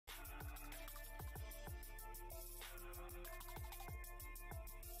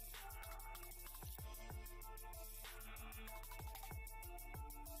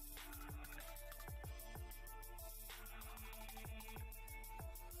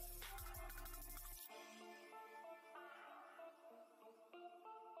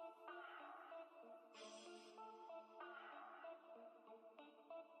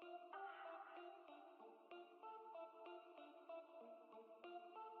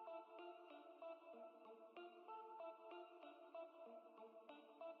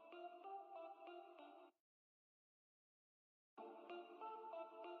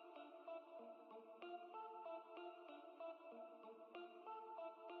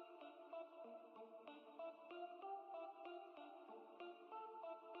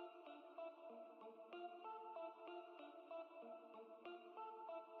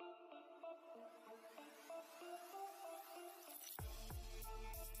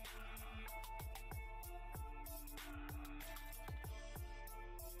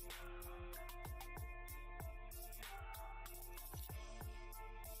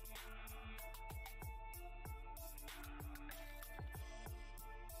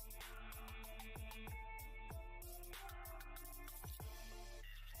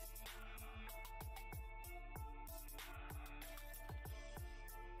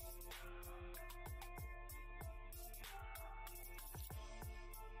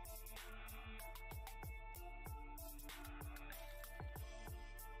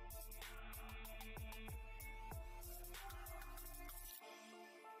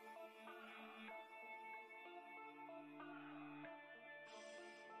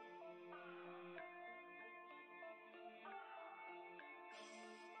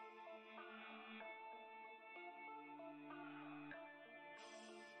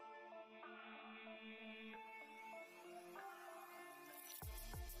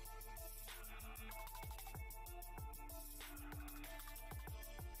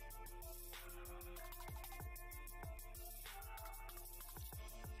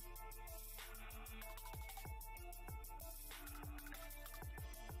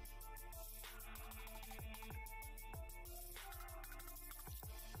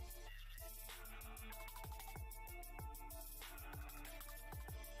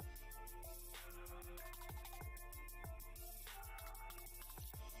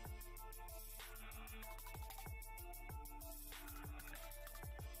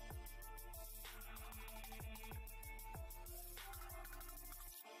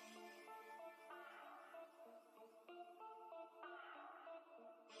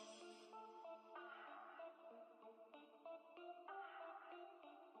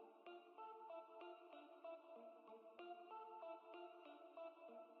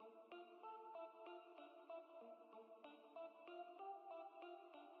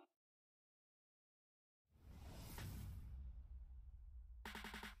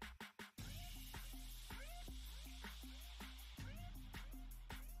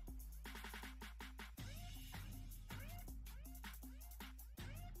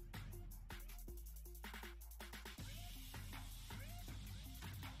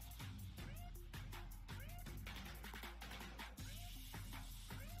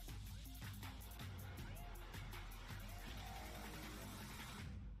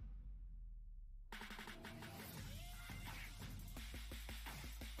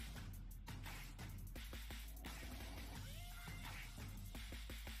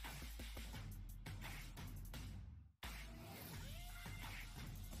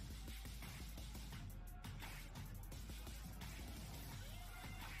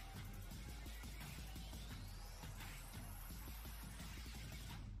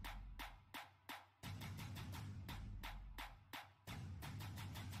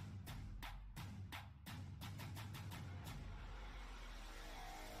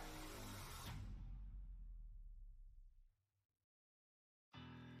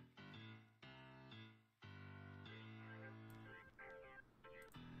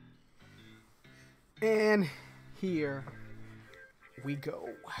And here we go.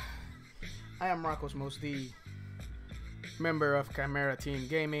 I am RockossmosD, member of Chimera Team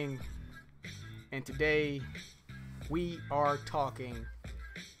Gaming, and today we are talking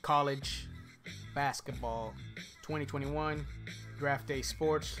college basketball 2021 draft day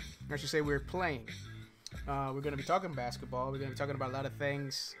sports. I should say we're playing. We're going to be talking basketball. We're going to be talking about a lot of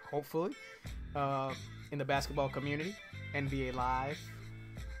things, hopefully, in the basketball community. NBA Live,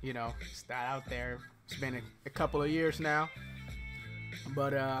 you know, it's not out there. It's been a couple of years now.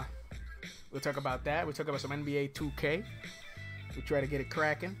 But we'll talk about that. We'll talk about some NBA 2K. We try to get it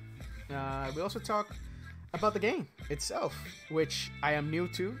cracking. We also talk about the game itself, which I am new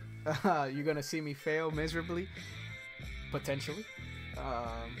to. You're going to see me fail miserably, potentially.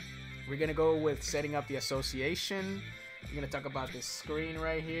 We're going to go with setting up the association. We're going to talk about this screen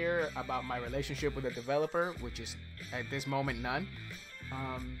right here, about my relationship with the developer, which is at this moment none,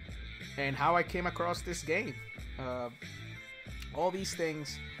 and how I came across this game. All these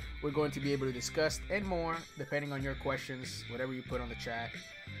things we're going to be able to discuss and more, depending on your questions, whatever you put on the chat.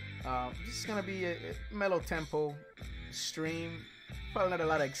 This is going to be a mellow tempo stream. Probably not a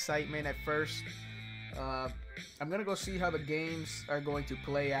lot of excitement at first. I'm going to go see how the games are going to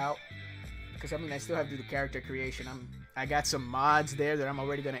play out. Because, I mean, I still have to do the character creation. I got some mods there that I'm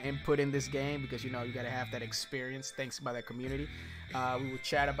already going to input in this game. Because, you know, you got to have that experience. Thanks by the community. We will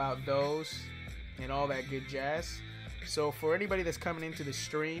chat about those and all that good jazz. So, for anybody that's coming into the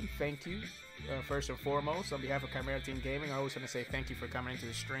stream, thank you. First and foremost, on behalf of Chimera Team Gaming, I always want to say thank you for coming into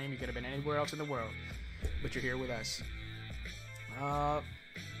the stream. You could have been anywhere else in the world. But you're here with us. I'll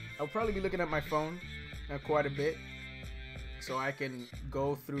probably be looking at my phone quite a bit, so I can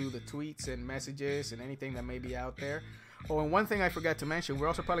go through the tweets and messages and anything that may be out there. Oh, and one thing I forgot to mention, we're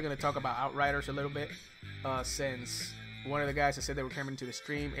also probably going to talk about Outriders a little bit, since one of the guys that said they were coming to the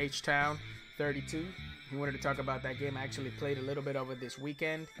stream, H-Town 32, he wanted to talk about that game. I actually played a little bit over this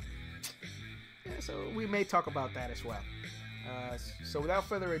weekend, yeah, so we may talk about that as well. So without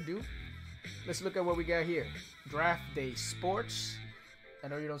further ado, let's look at what we got here. Draft Day Sports. I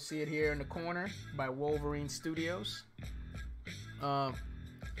know you don't see it here in the corner, by Wolverine Studios.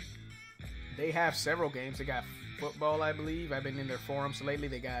 They have several games. They got football, I believe. I've been in their forums lately.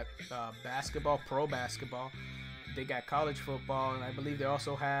 They got basketball, pro basketball. They got college football, and I believe they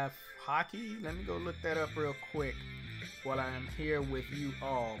also have hockey. Let me go look that up real quick while I am here with you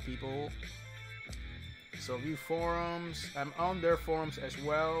all, people. So view forums. I'm on their forums as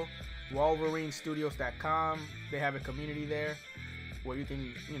well. WolverineStudios.com. They have a community there where you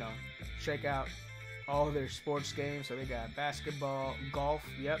can, you know, check out all their sports games. So they got basketball, golf,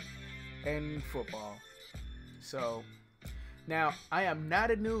 yep, and football. So now I am not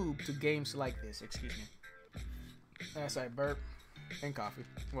a noob to games like this. Excuse me. As I burp, and coffee.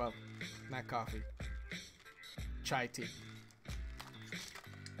 Well, not coffee. Chai tea.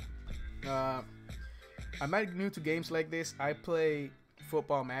 I'm not new to games like this. I play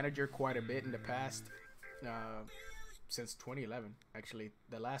Football Manager quite a bit in the past. Since 2011, actually.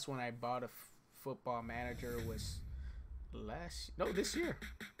 The last one I bought a Football Manager was this year.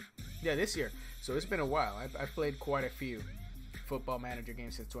 Yeah, this year. So it's been a while. I've played quite a few Football Manager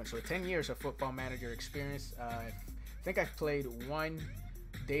games since 20. So 10 years of Football Manager experience. I think I've played one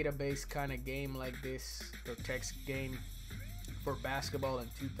database kind of game like this, or text game for basketball in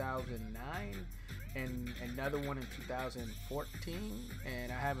 2009, and another one in 2014,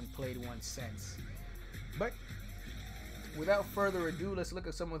 and I haven't played one since. But without further ado, let's look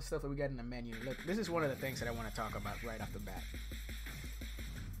at some of the stuff that we got in the menu. Look, this is one of the things that I want to talk about right off the bat.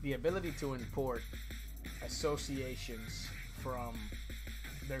 The ability to import associations from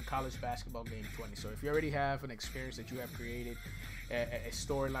their college basketball game 20. So if you already have an experience that you have created, a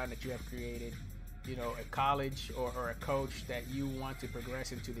storyline that you have created, you know, a college or a coach that you want to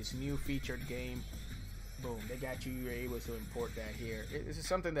progress into this new featured game, boom, they got you. You're able to import that here. This is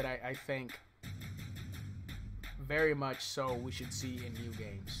something that I think very much so we should see in new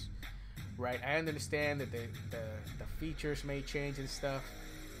games, right? I understand that the features may change and stuff,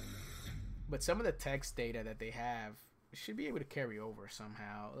 but some of the text data that they have should be able to carry over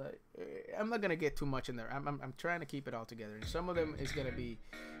somehow. I'm not gonna get too much in there. I'm trying to keep it all together. And some of them is gonna be,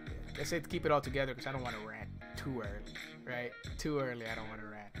 I say to keep it all together because I don't want to rant too early, right? Too early, I don't want to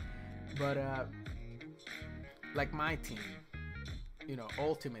rant. But like my team, you know,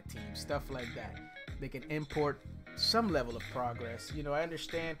 Ultimate Team, stuff like that, they can import some level of progress. You know, I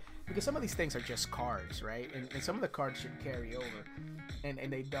understand, because some of these things are just cards, right? And some of the cards should carry over, and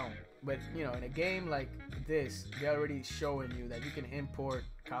they don't. But, you know, in a game like this, they're already showing you that you can import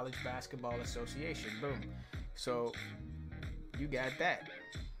College Basketball Association. Boom. So you got that.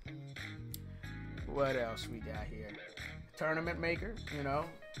 What else we got here? Tournament maker, you know,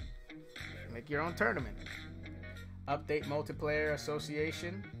 make your own tournament. Update multiplayer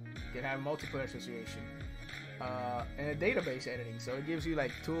association. You can have a multiplayer association. And a database editing. So it gives you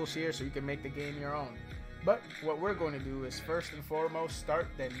like tools here so you can make the game your own. But what we're going to do is first and foremost start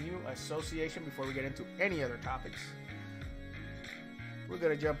the new association before we get into any other topics. We're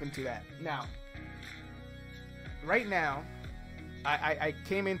going to jump into that. Now, right now, I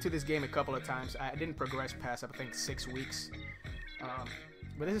came into this game a couple of times. I didn't progress past, I think, 6 weeks.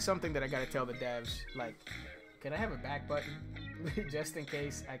 But this is something that I got to tell the devs. Like, can I have a back button? Just in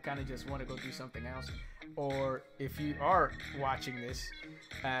case I kind of just want to go do something else. Or if you are watching this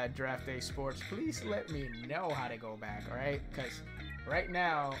Draft Day Sports, please let me know how to go back, alright? Because right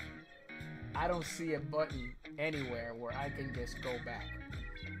now, I don't see a button anywhere where I can just go back.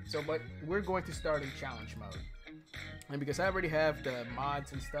 So, but we're going to start in challenge mode. And because I already have the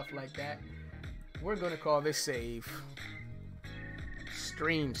mods and stuff like that, we're going to call this save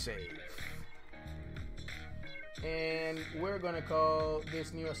Stream Save. And we're going to call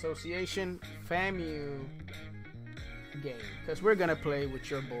this new association FAMU game. Because we're going to play with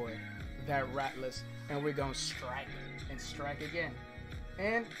your boy, that Rattler. And we're going to strike and strike again.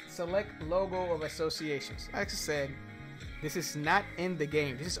 And select logo of associations. Like I said, this is not in the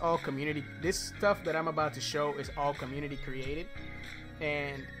game. This is all community. This stuff that I'm about to show is all community created.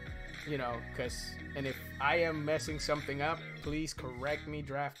 And, you know, and if I am messing something up, please correct me,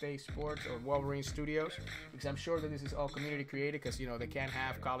 Draft Day Sports or Wolverine Studios, because I'm sure that this is all community created, because, you know, they can't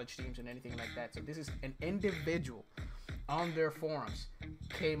have college teams and anything like that. So this is an individual on their forums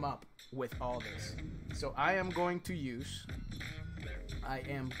came up with all this. So I am going to use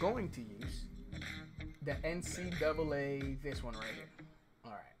the NCAA, this one right here.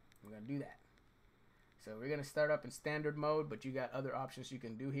 All right, we're going to do that. So we're going to start up in standard mode, but you got other options you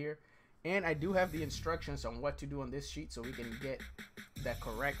can do here. And I do have the instructions on what to do on this sheet so we can get that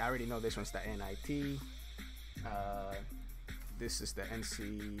correct. I already know this one's the NIT. This is the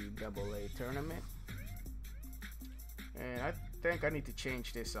NCAA tournament. And I think I need to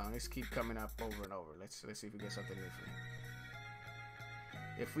change this song. Let's keep coming up over and over. Let's see if we get something different.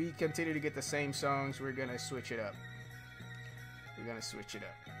 If we continue to get the same songs, we're gonna switch it up.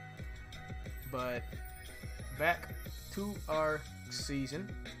 But back to our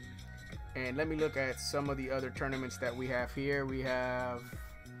season. And let me look at some of the other tournaments that we have here. We have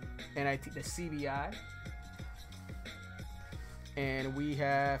NIT, the CBI. And we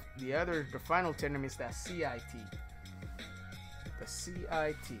have the final tournaments, that CIT. The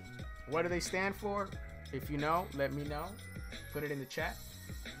CIT. What do they stand for? If you know, let me know. Put it in the chat.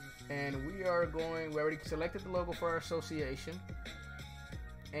 And we already selected the logo for our association.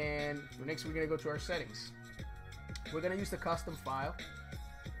 And next we're going to go to our settings. We're going to use the custom file.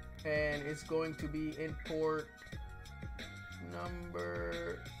 And it's going to be import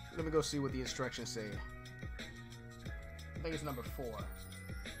number. Let me go see what the instructions say. I think it's number 4.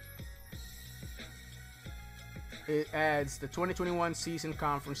 It adds the 2021 season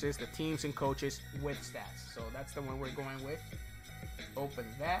conferences, the teams and coaches with stats. So that's the one we're going with. Open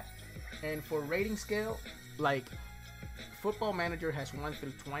that. And for rating scale, like Football Manager has 1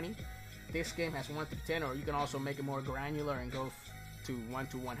 through 20. This game has 1 through 10, or you can also make it more granular and go to 1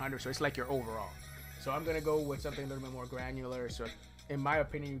 to 100. So it's like your overall. So I'm going to go with something a little bit more granular. So in my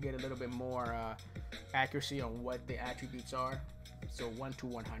opinion, you get a little bit more accuracy on what the attributes are. So 1 to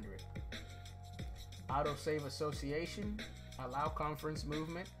 100. Autosave association, allow conference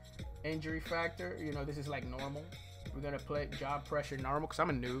movement, injury factor. You know, this is like normal. We're going to play job pressure normal because I'm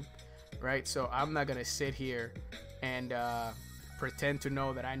a noob, right? So I'm not going to sit here and pretend to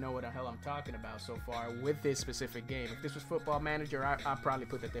know that I know what the hell I'm talking about so far with this specific game. If this was Football Manager, I'll probably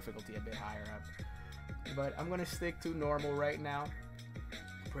put the difficulty a bit higher up. But I'm going to stick to normal right now.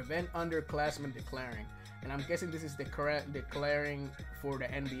 Prevent underclassmen declaring. And I'm guessing this is the correct declaring for the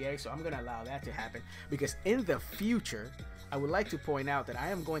NBA, so I'm going to allow that to happen. Because in the future, I would like to point out that I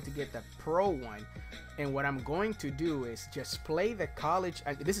am going to get the pro one. And what I'm going to do is just play the college.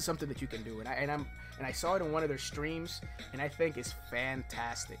 This is something that you can do. And I saw it in one of their streams, and I think it's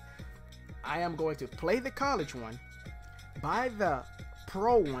fantastic. I am going to play the college one, buy the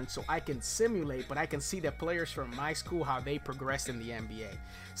pro one so I can simulate, but I can see the players from my school, how they progressed in the NBA.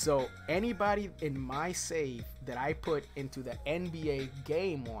 So anybody in my save that I put into the NBA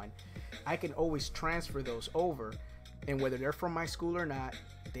game one, I can always transfer those over, and whether they're from my school or not,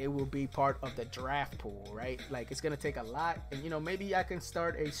 they will be part of the draft pool, right? Like, it's gonna take a lot, and you know, maybe I can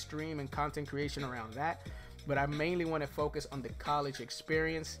start a stream and content creation around that, but I mainly want to focus on the college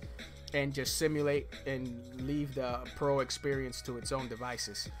experience and just simulate and leave the pro experience to its own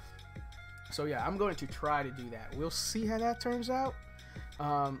devices. So yeah, I'm going to try to do that. We'll see how that turns out.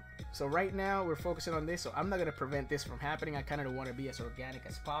 So right now we're focusing on this, so I'm not going to prevent this from happening. I kind of want to be as organic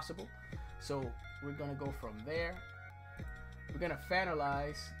as possible. So we're going to go from there. We're going to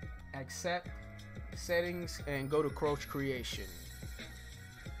finalize, accept, settings, and go to Crouch Creation.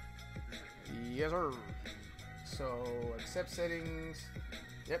 Yes, sir. So accept settings.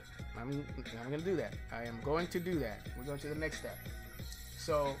 Yep, I'm going to do that. I am going to do that. We're going to the next step.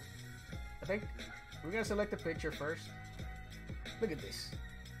 So I think we're going to select the picture first. Look at this.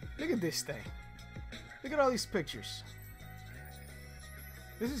 Look at this thing. Look at all these pictures.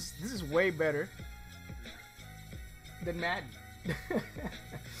 This is way better than Madden.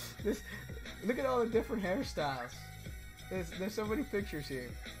 Look at all the different hairstyles. There's so many pictures here.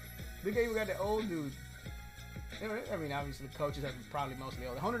 Look at, you got the old dude. I mean, obviously the coaches are probably mostly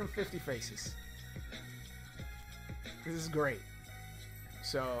old. 150 faces. This is great.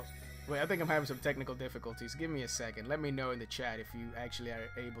 So, wait, I think I'm having some technical difficulties. Give me a second. Let me know in the chat if you actually are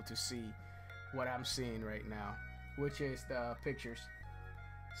able to see what I'm seeing right now, which is the pictures.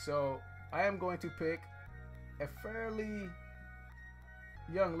 So, I am going to pick a fairly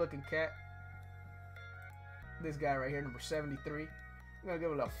young looking cat. This guy right here, number 73. I'm gonna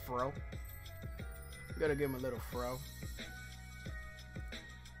give him a little fro. Gotta give him a little fro.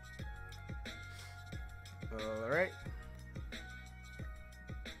 Alright.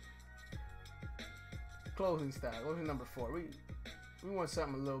 Clothing style. Clothing number 4. We want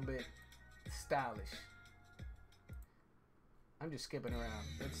something a little bit stylish. I'm just skipping around.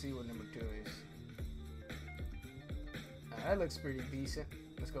 Let's see what number 2 is. That looks pretty decent.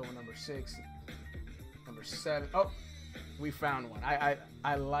 Let's go with number 6. Number 7. Oh, we found one.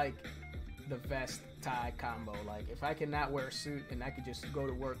 I like the vest tie combo. Like, if I cannot wear a suit and I could just go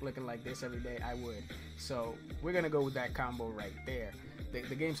to work looking like this every day, I would. So we're gonna go with that combo right there.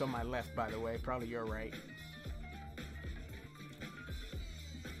 The game's on my left, by the way. Probably your right.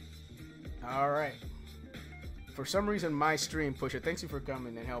 All right. For some reason, my stream, Pusher, thanks you for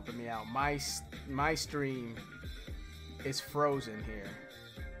coming and helping me out. My stream is frozen here,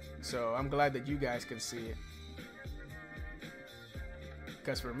 so I'm glad that you guys can see it.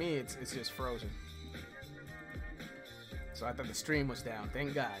 Because for me, it's just frozen. So I thought the stream was down.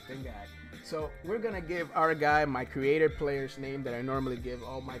 Thank God, thank God. So we're gonna give our guy my created player's name that I normally give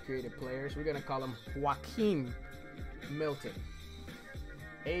all my created players. We're gonna call him Joakim Milton.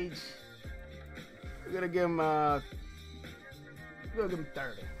 Age, we're gonna give him 30. We're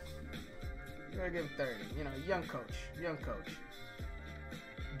gonna give him 30. You know, young coach.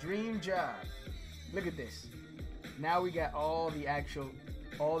 Dream job. Look at this. Now we got all the actual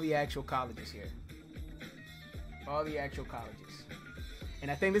colleges here. All the actual colleges. And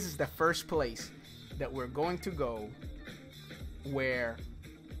I think this is the first place that we're going to go where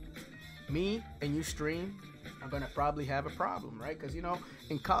me and you stream are going to probably have a problem, right? Because, you know,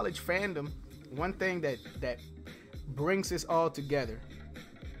 in college fandom, one thing that brings us all together,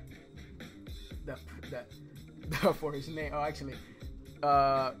 for his name,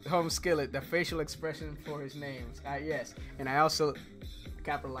 Home Skillet, the facial expression for his name. Yes, and I also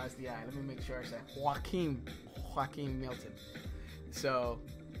capitalized the I. Let me make sure I said Joakim Milton. So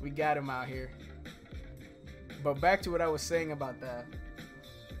we got him out here. But back to what I was saying about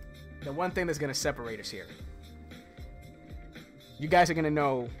the one thing that's gonna separate us here. You guys are gonna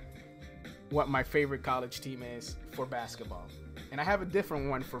know what my favorite college team is for basketball, and I have a different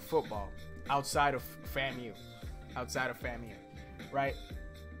one for football outside of FAMU. Right?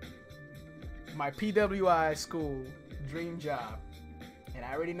 My PWI school dream job, and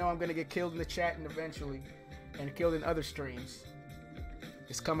I already know I'm gonna get killed in the chat and eventually, and killed in other streams.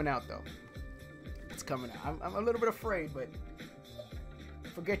 It's coming out though. It's coming out. I'm a little bit afraid, but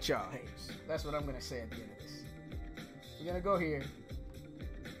forget y'all haters. That's what I'm gonna say at the end of this. We're gonna go here.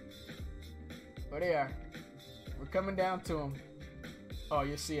 Where they are. We're coming down to them. Oh,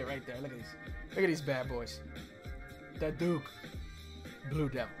 you see it right there. Look at these. Look at these bad boys. The Duke Blue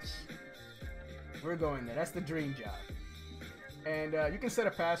Devils. We're going there. That's the dream job. And you can set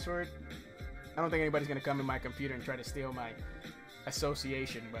a password. I don't think anybody's going to come in my computer and try to steal my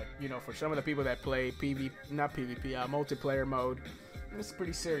association. But, you know, for some of the people that play multiplayer mode, it's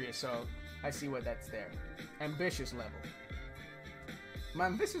pretty serious. So I see what that's there. Ambitious level.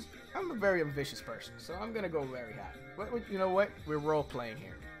 I'm a very ambitious person. So I'm going to go very high. But you know what? We're role playing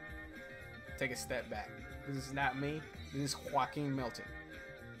here. Take a step back. This is not me. This is Joakim Milton.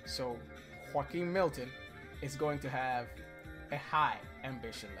 So Joakim Milton is going to have a high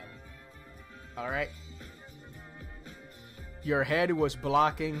ambition level. Alright? Your head was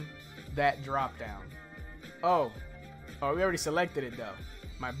blocking that drop down. Oh, we already selected it though.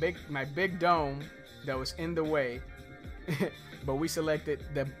 my big dome that was in the way. But we selected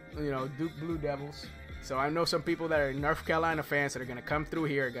the Duke Blue Devils. So I know some people that are North Carolina fans that are gonna come through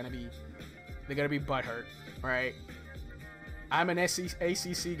here they're gonna be butthurt, right? I'm an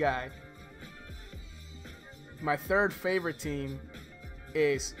ACC guy. My third favorite team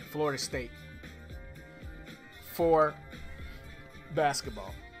is Florida State for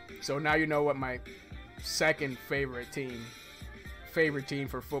basketball. So now you know what my second favorite team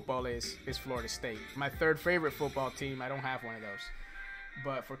for football is Florida State. My third favorite football team, I don't have one of those,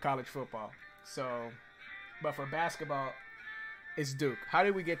 but for college football. But for basketball, it's Duke. How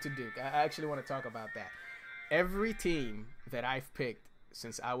did we get to Duke? I actually want to talk about that. Every team that I've picked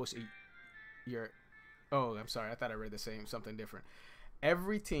since I was I'm sorry. I thought I read the same, something different.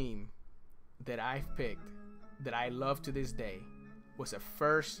 Every team that I've picked that I love to this day was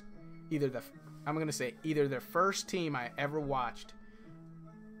either the first team I ever watched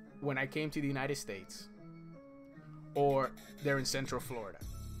when I came to the United States, or they're in Central Florida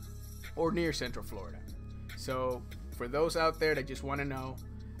or near Central Florida. So for those out there that just want to know,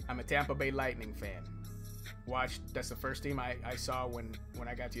 I'm a Tampa Bay Lightning fan. That's the first team I saw when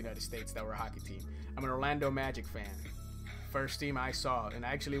I got to the United States that were a hockey team. I'm an Orlando Magic fan. First team I saw, and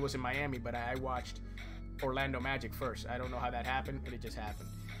actually it was in Miami, but I watched Orlando Magic first. I don't know how that happened, but it just happened.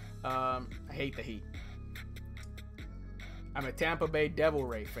 I hate the Heat. I'm a Tampa Bay Devil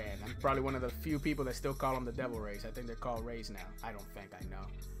Ray fan. I'm probably one of the few people that still call them the Devil Rays. I think they're called Rays now. I don't think I know.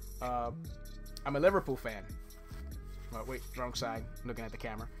 I'm a Liverpool fan. Oh, wait, wrong side. I'm looking at the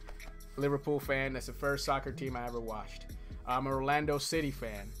camera. Liverpool fan. That's the first soccer team I ever watched. I'm an Orlando City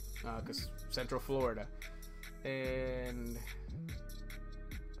fan because Central Florida. And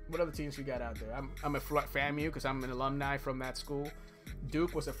what other teams we got out there? I'm a FAMU because I'm an alumni from that school.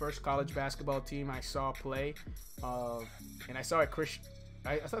 Duke was the first college basketball team I saw play, and I saw it.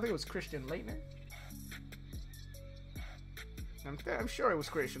 I think it was Christian Laettner. I'm sure it was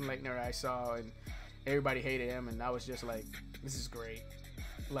Christian Laettner I saw, and everybody hated him, and I was just like, this is great.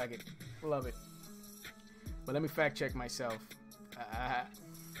 Like it. Love it. But let me fact check myself.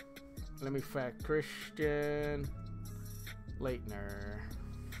 Christian Laettner.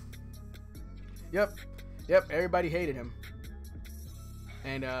 Yep. Everybody hated him.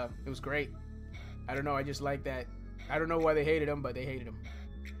 And it was great. I don't know. I just like that. I don't know why they hated him, but they hated him.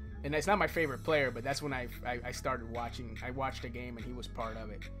 And that's not my favorite player, but that's when I started watching. I watched a game, and he was part of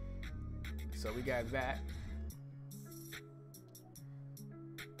it. So we got that.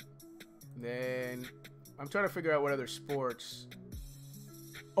 Then I'm trying to figure out what other sports.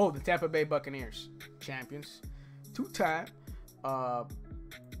 Oh, the Tampa Bay Buccaneers, champions, 2-time.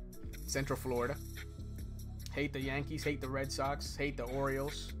 Central Florida. Hate the Yankees, hate the Red Sox, hate the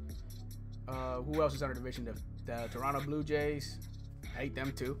Orioles. Who else is under division? The Toronto Blue Jays. Hate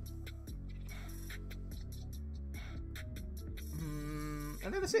them too.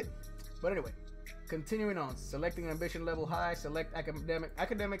 And then that's it. But anyway, continuing on. Selecting ambition level high. Select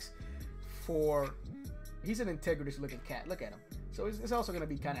academics for... He's an integrity-looking cat. Look at him. So it's also going to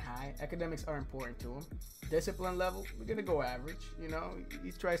be kind of high. Academics are important to him. Discipline level, we're going to go average. You know,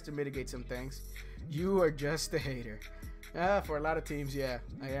 he tries to mitigate some things. You are just a hater. For a lot of teams, yeah,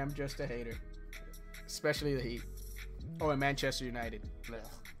 I am just a hater. Especially the Heat. Oh, and Manchester United.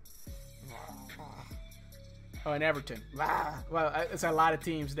 Oh, and Everton. Well, it's a lot of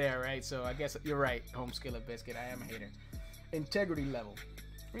teams there, right? So I guess you're right, home skillet biscuit. I am a hater. Integrity level.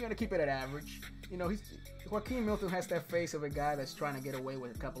 We're going to keep it at average. You know, Joakim Milton has that face of a guy that's trying to get away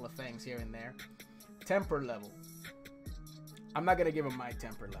with a couple of things here and there. Temper level. I'm not going to give him my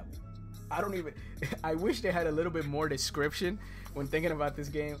temper level. I wish they had a little bit more description when thinking about this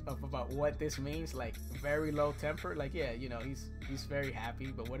game about what this means. Like, very low temper. Like, yeah, you know, he's very happy,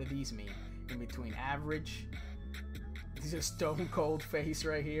 but what do these mean? In between average. This is a stone cold face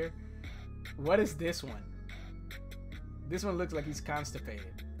right here. What is this one? This one looks like he's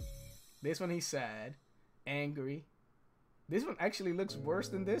constipated. This one he's sad, angry. This one actually looks worse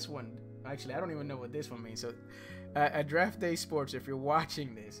than this one. Actually, I don't even know what this one means. So, at Draft Day Sports, if you're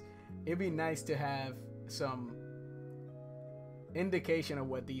watching this, it'd be nice to have some indication of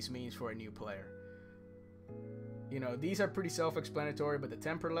what these means for a new player. You know, these are pretty self-explanatory, but the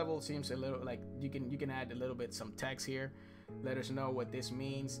temper level seems a little like you can add a little bit some text here, let us know what this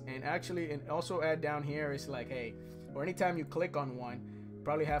means, and also add down here is like, hey, or anytime you click on one,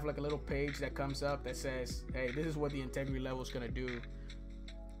 probably have like a little page that comes up that says, hey, this is what the integrity level is gonna do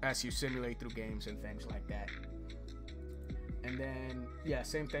as you simulate through games and things like that. And then yeah,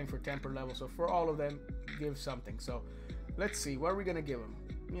 same thing for temper level. So for all of them, give something. So let's see, what are we gonna give them?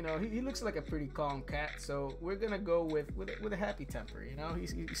 you know, he looks like a pretty calm cat, so we're gonna go with a happy temper. You know, he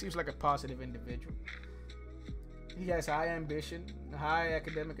seems like a positive individual. He has high ambition, high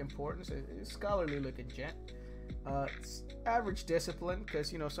academic importance, a scholarly looking gent. Average discipline,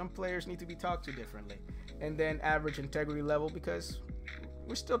 because you know some players need to be talked to differently, and then average integrity level, because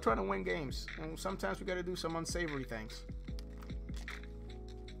we're still trying to win games, and sometimes we got to do some unsavory things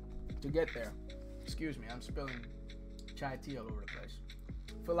to get there. Excuse me, I'm spilling chai tea all over the place.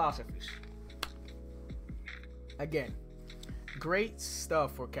 Philosophies. Again, great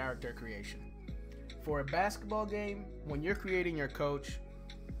stuff for character creation. For a basketball game, when you're creating your coach,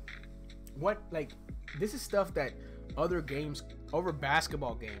 this is stuff that other games, over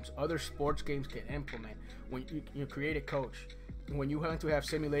basketball games, other sports games can implement. When you create a coach, when you want to have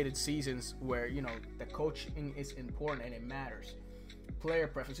simulated seasons where, you know, the coaching is important and it matters. Player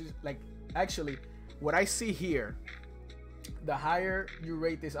preferences, like, actually, what I see here, the higher you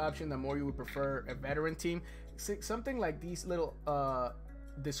rate this option, the more you would prefer a veteran team. Something like these little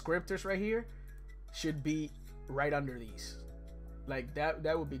descriptors right here should be right under these. Like,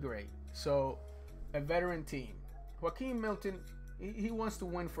 that would be great. So, a veteran team. Joakim Milton, he wants to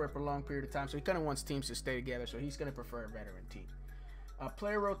win for a prolonged period of time, so he kind of wants teams to stay together, so he's going to prefer a veteran team.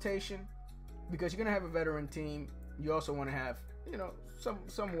 Player rotation, because you're going to have a veteran team, you also want to have, you know,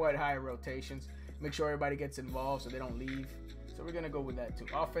 somewhat higher rotations. Make sure everybody gets involved so they don't leave. So we're going to go with that too.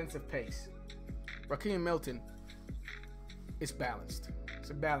 Offensive pace. Joakim Milton is balanced. It's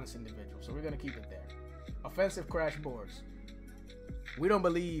a balanced individual, so we're going to keep it there. Offensive crash boards. We don't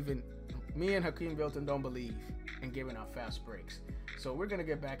believe in, me and Joakim Milton don't believe in giving out fast breaks. So we're going to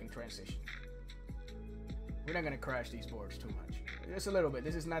get back in transition. We're not going to crash these boards too much. Just a little bit.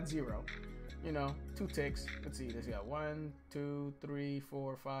 This is not 0. You know, 2 ticks. Let's see. This got 1, 2, 3,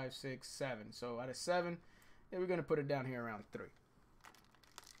 4, 5, 6, 7. So out of 7, yeah, we're going to put it down here around 3.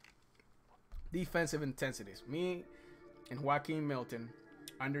 Defensive intensities. Me and Joakim Milton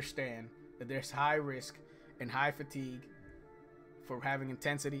understand that there's high risk and high fatigue for having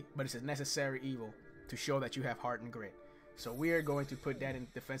intensity, but it's a necessary evil to show that you have heart and grit. So we are going to put that in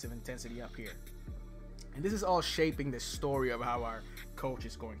defensive intensity up here. And this is all shaping the story of how our coach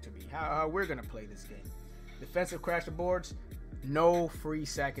is going to be, how we're going to play this game. Defensive crash the boards, no free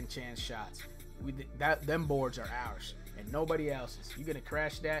second chance shots. Them boards are ours and nobody else's. You're going to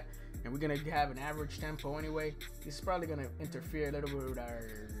crash that, and we're going to have an average tempo anyway. This is probably going to interfere a little bit with our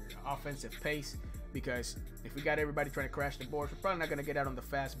offensive pace, because if we got everybody trying to crash the boards, we're probably not going to get out on the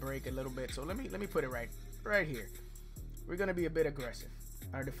fast break a little bit. So let me put it right here. We're going to be a bit aggressive.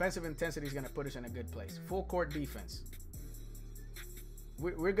 Our defensive intensity is going to put us in a good place. Full court defense.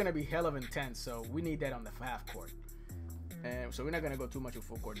 We're going to be hell of intense, so we need that on the half court. And so we're not going to go too much with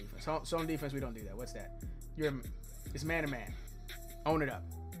full court defense. Zone defense, we don't do that. What's that? It's man-to-man. Own it up.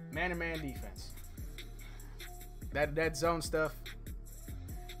 Man-to-man defense. That zone stuff,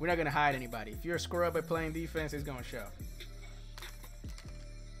 we're not going to hide anybody. If you're a scrub at playing defense, it's going to show.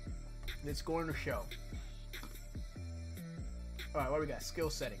 It's going to show. All right, what we got? Skill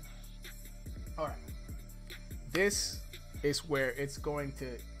setting. All right. This is where it's going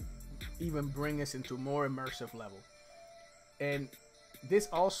to even bring us into more immersive level. And this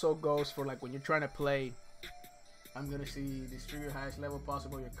also goes for like when you're trying to play. I'm going to see distribute your highest level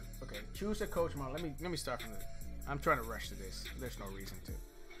possible. Okay, choose a coach model. Let me start from this. I'm trying to rush to this. There's no reason to.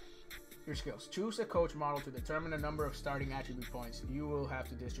 Your skills. Choose a coach model to determine the number of starting attribute points you will have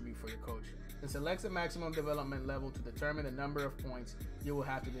to distribute for your coach. Then select the maximum development level to determine the number of points you will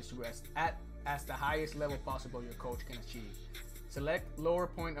have to distribute as the highest level possible your coach can achieve. Select lower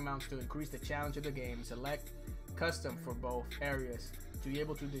point amounts to increase the challenge of the game. Select custom for both areas to be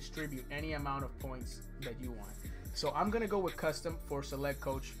able to distribute any amount of points that you want. So I'm going to go with custom for select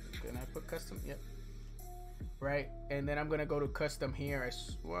coach. Can I put custom? Yep. Right, and then I'm gonna go to custom here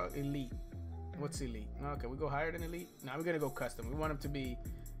as well. Elite. What's elite? Okay, we go higher than elite. Now we're gonna go custom. We want them to be.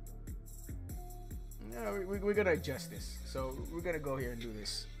 We're gonna adjust this. So we're gonna go here and do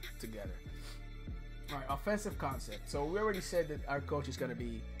this together. All right, offensive concept. So we already said that our coach is gonna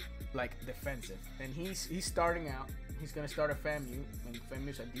be like defensive, and he's starting out. He's gonna start at FAMU, and FAMU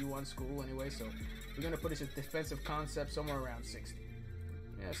is a D1 school anyway. So we're gonna put his defensive concept somewhere around 60.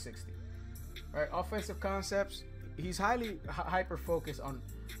 Yeah, 60. All right, offensive concepts. He's hyper focused on.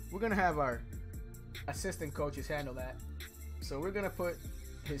 We're gonna have our assistant coaches handle that. So we're gonna put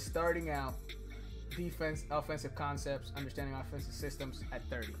his starting out offensive concepts, understanding offensive systems at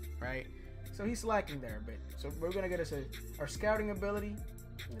 30. Right. So he's lacking there a bit. So we're gonna get us our scouting ability.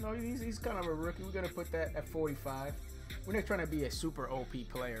 You know, he's kind of a rookie. We're gonna put that at 45. We're not trying to be a super OP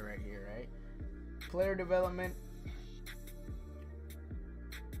player right here, right? Player development.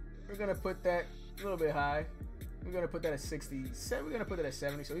 we're gonna put that a little bit high. We're gonna put that at 60. We're gonna put that at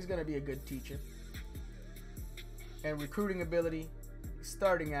 70. So he's gonna be a good teacher. And recruiting ability,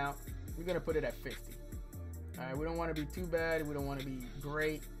 starting out, we're gonna put it at 50. All right, we don't want to be too bad. We don't want to be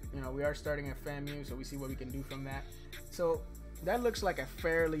great. You know, we are starting at FAMU, so we see what we can do from that. So that looks like a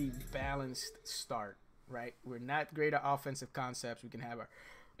fairly balanced start, right? We're not great at offensive concepts. We can have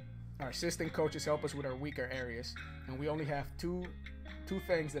our assistant coaches help us with our weaker areas, and we only have two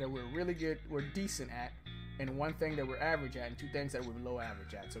things that we're really good, we're decent at, and one thing that we're average at, and two things that we're below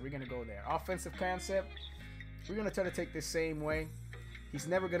average at. So we're gonna go there. Offensive concept, we're gonna try to take this same way. He's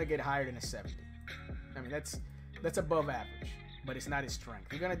never gonna get higher than a 70. I mean, that's above average, but it's not his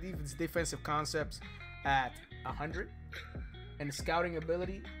strength. We're gonna do his defensive concepts at 100, and the scouting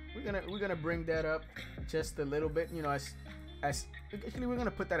ability, we're gonna bring that up just a little bit. You know, as actually we're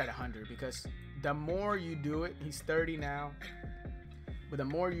gonna put that at 100 because the more you do it, he's 30 now, but the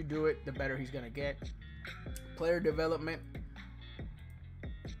more you do it, the better he's gonna get. Player development,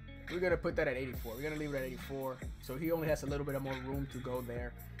 we're gonna put that at 84. We're gonna leave it at 84, so he only has a little bit of more room to go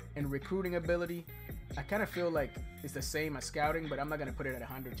there. And recruiting ability, I kind of feel like it's the same as scouting, but I'm not gonna put it at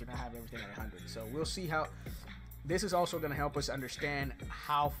 100 to not have everything at 100. So we'll see how. This is also gonna help us understand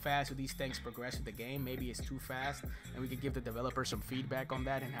how fast these things progress with the game. Maybe it's too fast, and we can give the developer some feedback on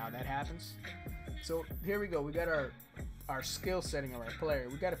that and how that happens. So here we go. We got our skill setting of our player.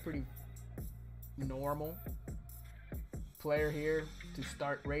 We got a pretty normal player here to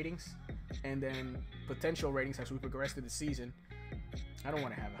start ratings, and then potential ratings as we progress through the season. I don't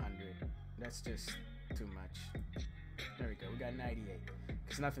want to have 100. That's just too much. There we go. We got 98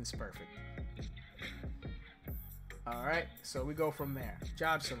 because nothing's perfect. All right, so we go from there.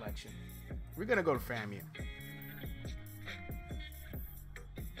 Job selection. We're gonna go to FAMU.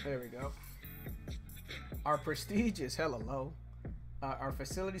 There we go. Our prestige is hella low. Our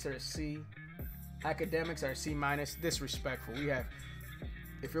facilities are a C. Academics are C-. Disrespectful. We have,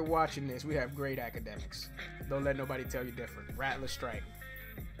 if you're watching this, we have great academics. Don't let nobody tell you different. Rattler strike.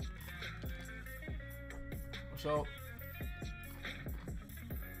 So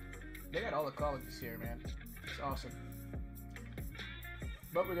they got all the colleges here, man. It's awesome.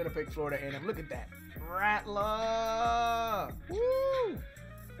 But we're gonna pick Florida A&M. Look at that, Rattler! Woo!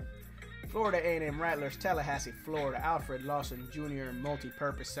 Florida A&M Rattlers, Tallahassee, Florida. Alfred Lawson Jr.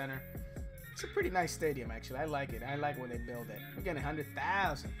 Multi-Purpose Center. It's a pretty nice stadium, actually. I like it. I like when they build it. We're getting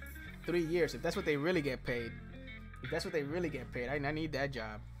 100,000, 3 years. If that's what they really get paid, I need that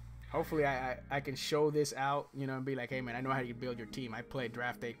job. Hopefully, I can show this out, you know, and be like, hey man, I know how you build your team. I played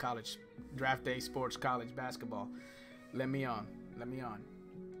draft day sports college basketball. Let me on.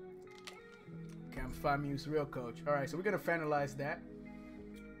 Okay, I'm FAMU's real coach. All right, so we're gonna finalize that.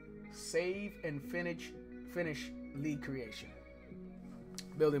 Save and finish league creation.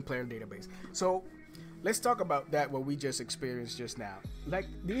 Building player database. So let's talk about that, what we just experienced just now. Like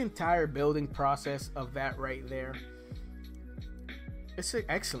the entire building process of that right there. It's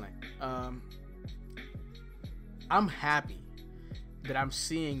excellent. I'm happy that I'm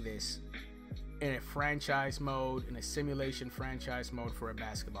seeing this in a franchise mode, in a simulation franchise mode for a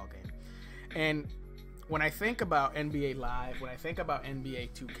basketball game. And when I think about NBA Live, when I think about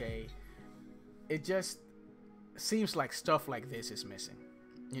NBA 2K, it just seems like stuff like this is missing.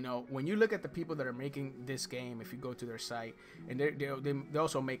 You know, when you look at the people that are making this game, if you go to their site, and they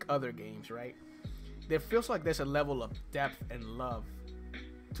also make other games, right? There feels like there's a level of depth and love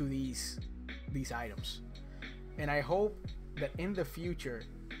to these items. And I hope that in the future,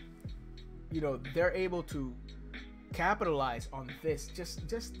 you know, they're able to capitalize on this,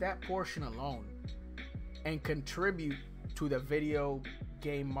 just that portion alone, and contribute to the video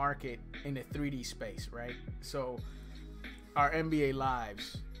game market in the 3D space, right? So our NBA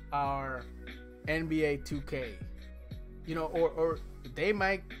Lives, our NBA 2K, you know, or they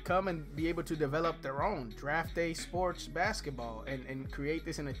might come and be able to develop their own draft day sports basketball and create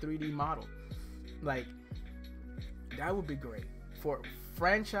this in a 3D model. Like, that would be great for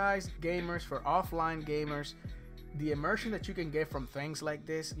franchise gamers, for offline gamers. The immersion that you can get from things like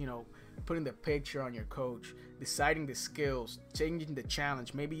this, you know, putting the picture on your coach, deciding the skills, changing the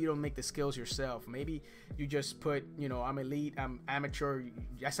challenge. Maybe you don't make the skills yourself. Maybe you just put, you know, I'm elite, I'm amateur.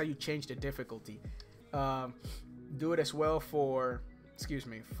 That's how you change the difficulty. Do it as well for,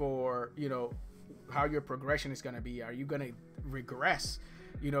 you know, how your progression is going to be. Are you going to regress?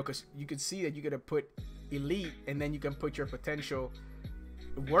 You know, because you can see that you're going to put elite, and then you can put your potential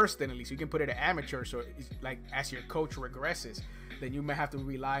worse than elite. So you can put it at amateur. So it's like as your coach regresses, then you might have to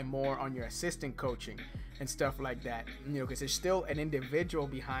rely more on your assistant coaching and stuff like that. You know, because there's still an individual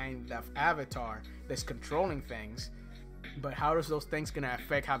behind the avatar that's controlling things. but how does those things gonna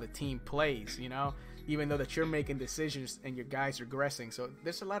affect how the team plays, you know? Even though that you're making decisions and your guys are regressing. So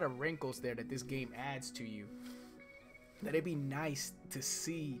there's a lot of wrinkles there that this game adds to you that it'd be nice to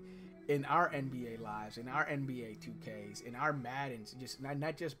see in our NBA lives, in our NBA 2Ks, in our Maddens, just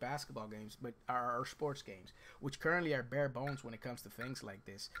not just basketball games, but our sports games, which currently are bare bones when it comes to things like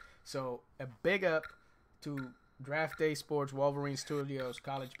this. So a big up to Draft Day Sports, Wolverine Studios,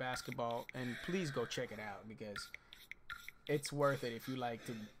 college basketball, and please go check it out because it's worth it if you like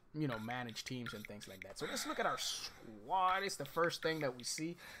to, you know, manage teams and things like that. So let's look at our squad. It's the first thing that we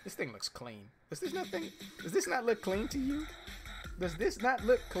see. This thing looks clean. Does this not look clean to you? Does this not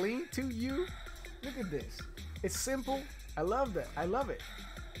look clean to you? Look at this. It's simple. I love that. I love it.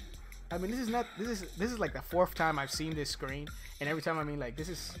 I mean, this is like the fourth time I've seen this screen, and every time I mean, like, this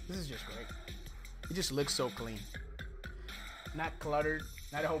is just great. It just looks so clean. Not cluttered.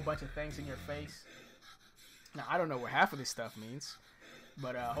 Not a whole bunch of things in your face. Now, I don't know what half of this stuff means,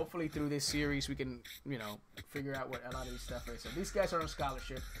 but hopefully through this series we can, you know, figure out what a lot of this stuff is. So these guys are on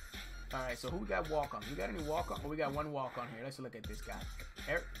scholarship. All right, so who we got walk-on? We got any walk-on? Oh, we got one walk-on here. Let's look at this guy.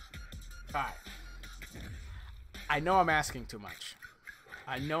 Eric. All right. I know I'm asking too much.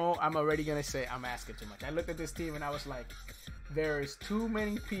 I know I'm already going to say I'm asking too much. I looked at this team and I was like, there is too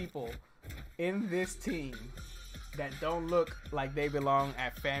many people in this team that don't look like they belong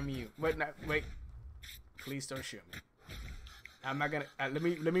at FAMU. Wait. Please don't shoot me. I'm not gonna. Let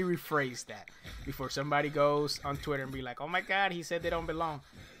me rephrase that before somebody goes on Twitter and be like, "Oh my God, he said they don't belong."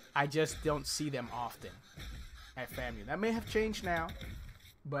 I just don't see them often at FAMU. That may have changed now,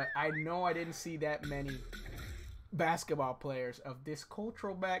 but I know I didn't see that many basketball players of this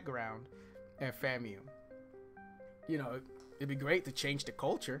cultural background at FAMU. You know, it'd be great to change the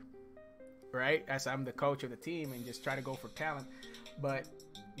culture, right? As I'm the coach of the team and just try to go for talent. But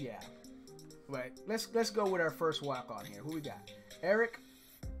yeah. But let's go with our first walk-on here. Who we got? Eric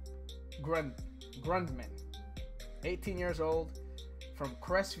Grundman, 18 years old, from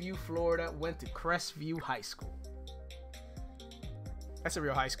Crestview, Florida, went to Crestview High School. That's a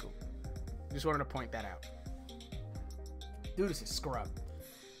real high school. Just wanted to point that out. Dude is a scrub.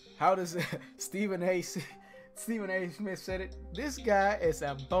 How does Stephen A. Smith said it? This guy is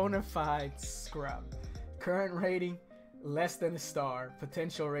a bona fide scrub. Current rating, less than a star.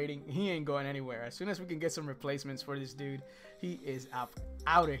 Potential rating, he ain't going anywhere. As soon as we can get some replacements for this dude, he is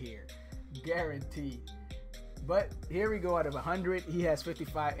out of here. Guaranteed. But here we go. Out of 100, he has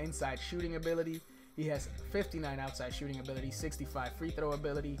 55 inside shooting ability. He has 59 outside shooting ability, 65 free throw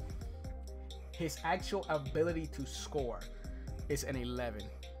ability. His actual ability to score is an 11.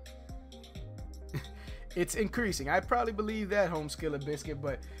 It's increasing. I probably believe that, home skill of biscuit,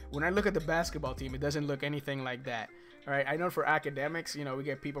 but when I look at the basketball team, it doesn't look anything like that. All right, I know for academics, you know, we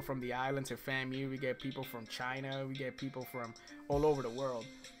get people from the islands of FAMU, we get people from China, we get people from all over the world.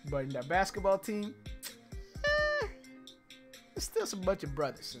 But in the basketball team, there's still some bunch of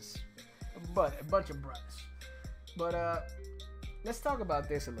brothers. A bunch of brothers. But let's talk about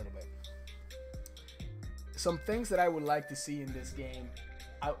this a little bit. Some things that I would like to see in this game.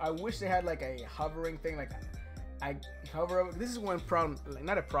 I wish they had like a hovering thing. Like I hover over. This is one problem, like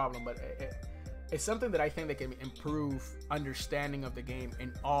not a problem, but it's something that I think that can improve understanding of the game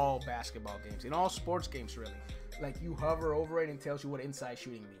in all basketball games, in all sports games really. Like you hover over it and tells you what inside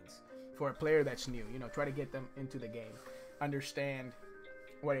shooting means for a player that's new. You know, try to get them into the game, understand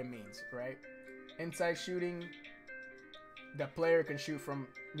what it means, right? Inside shooting, the player can shoot from,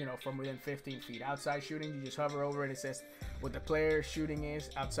 you know, from within 15 feet. Outside shooting, you just hover over it. It says what the player shooting is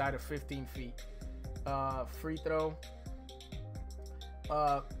outside of 15 feet. Free throw.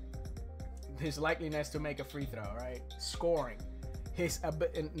 His likeliness to make a free throw, right? Scoring.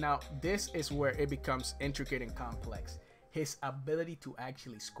 Now, this is where it becomes intricate and complex. His ability to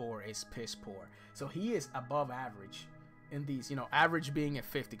actually score is piss poor. So he is above average in these, you know, average being at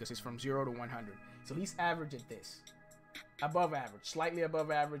 50 because it's from 0 to 100. So he's average at this. Above average, slightly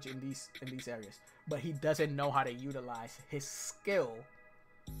above average in these areas, but he doesn't know how to utilize his skill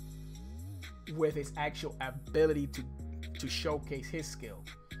with his actual ability to showcase his skill,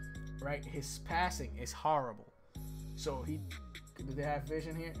 right? His passing is horrible. So do they have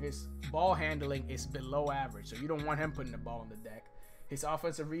vision here? His ball handling is below average, so you don't want him putting the ball on the deck. His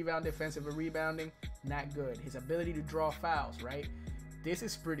offensive rebound, defensive rebounding, not good. His ability to draw fouls, right? This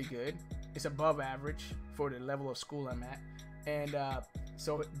is pretty good. It's above average for the level of school I'm at. And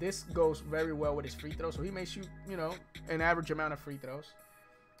so this goes very well with his free throws. So he may shoot, you know, an average amount of free throws.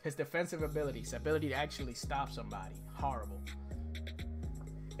 His defensive ability, his ability to actually stop somebody, horrible.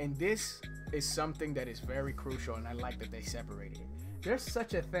 And this is something that is very crucial, and I like that they separated it. there's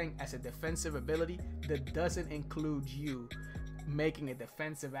such a thing as a defensive ability that doesn't include you making a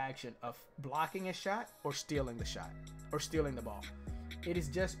defensive action of blocking a shot or stealing the shot or stealing the ball. It is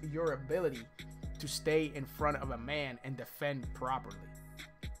just your ability to stay in front of a man and defend properly.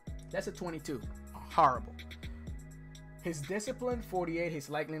 That's a 22. Horrible. His discipline, 48. His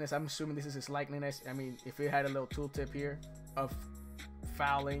likeliness, I'm assuming this is his likeliness. I mean, if it had a little tooltip here of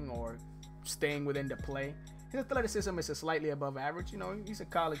fouling or staying within the play. His athleticism is a slightly above average. You know, he's a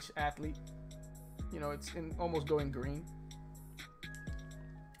college athlete. You know, it's almost going green.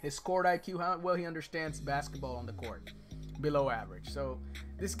 His scored IQ, how well he understands basketball on the court, below average. So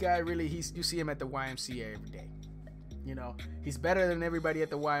this guy really, you see him at the YMCA every day. You know, he's better than everybody at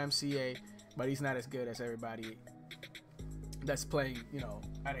the YMCA, but he's not as good as everybody that's playing, you know,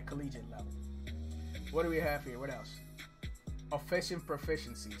 at a collegiate level. What do we have here? What else? Offensive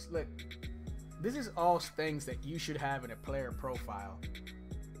proficiencies. Look, this is all things that you should have in a player profile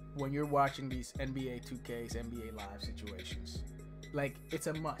when you're watching these NBA 2Ks, NBA Live situations. Like, it's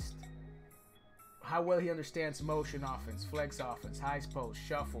a must. How well he understands motion offense, flex offense, high post,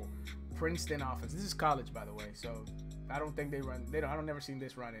 shuffle, Princeton offense. This is college, by the way, so I don't think they run. I don't never seen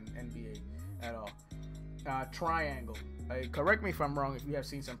this run in NBA at all. Triangle. Correct me if I'm wrong if you have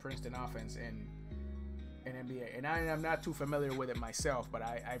seen some Princeton offense in NBA, and I'm not too familiar with it myself, but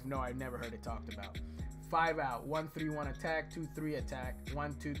I've never heard it talked about. 5 out, 1-3-1 attack, 2-3 attack,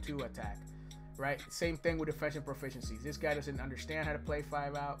 1-2-2 attack. Right? Same thing with defensive proficiencies. This guy doesn't understand how to play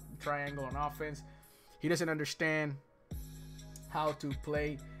 5 out, triangle on offense. He doesn't understand how to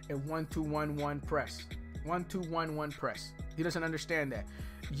play a 1-2-1-1 press. 1-2-1-1 press. He doesn't understand that.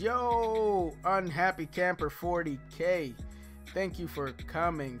 Yo, Unhappy Camper 40K. Thank you for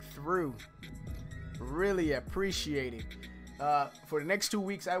coming through. Really appreciate it. For the next 2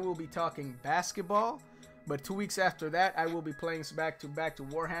 weeks, I will be talking basketball. But 2 weeks after that, I will be playing back to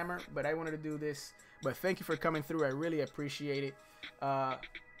Warhammer. But I wanted to do this. But thank you for coming through. I really appreciate it.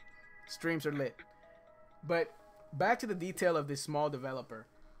 Streams are lit. But back to the detail of this small developer.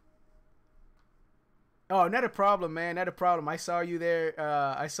 Oh, not a problem, man. Not a problem. I saw you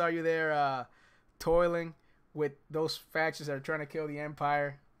there. Toiling with those factions that are trying to kill the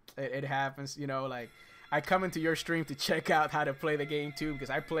Empire. It happens, you know. Like, I come into your stream to check out how to play the game too, because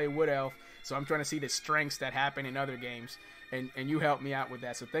I play Wood Elf, so I'm trying to see the strengths that happen in other games, and you help me out with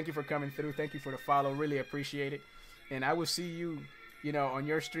that. So thank you for coming through. Thank you for the follow. Really appreciate it, and I will see you, you know, on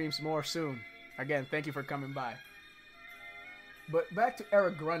your streams more soon. Again, thank you for coming by. But back to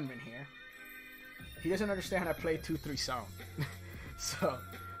Eric Grunman here. He doesn't understand how to play 2-3 song. So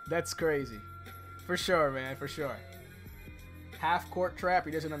that's crazy. For sure, man, for sure. Half court trap,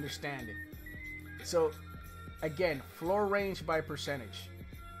 he doesn't understand it. So again, floor range by percentage,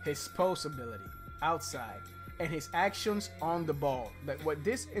 his post ability outside, and his actions on the ball. That what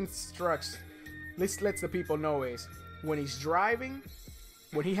this instructs, this lets the people know is when he's driving,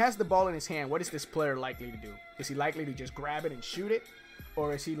 when he has the ball in his hand, what is this player likely to do? Is he likely to just grab it and shoot it?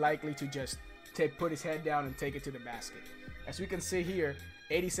 Or is he likely to just put his head down and take it to the basket? As we can see here,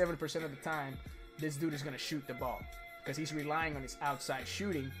 87% of the time, this dude is going to shoot the ball because he's relying on his outside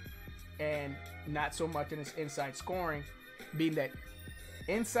shooting and not so much on his inside scoring, being that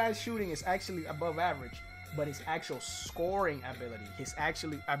inside shooting is actually above average, but his actual scoring ability, his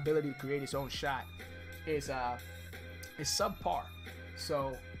actual ability to create his own shot is subpar.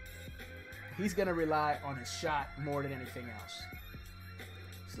 So he's going to rely on his shot more than anything else.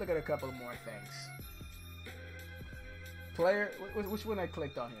 Let's look at a couple more things. Player, which one I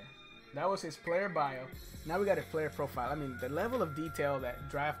clicked on here? That was his player bio. Now we got a player profile. I mean, the level of detail that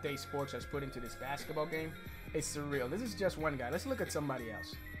Draft Day Sports has put into this basketball game is surreal. This is just one guy. Let's look at somebody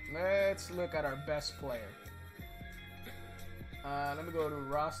else. Let's look at our best player. Let me go to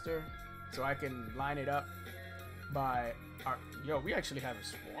roster so I can line it up by our... Yo, we actually have a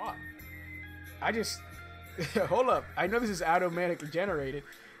squad. I just... Hold up. I know this is automatically generated,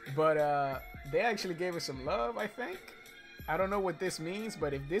 but they actually gave us some love, I think. I don't know what this means,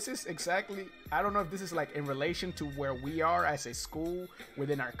 but if this is exactly... I don't know if this is like in relation to where we are as a school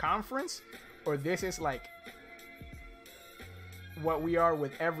within our conference, or this is like what we are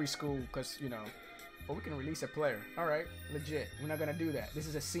with every school, because, you know... Well, we can release a player. All right, legit. We're not going to do that. This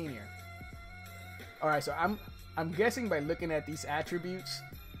is a senior. All right, so I'm guessing by looking at these attributes,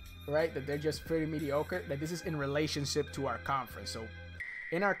 right, that they're just pretty mediocre, that this is in relationship to our conference. So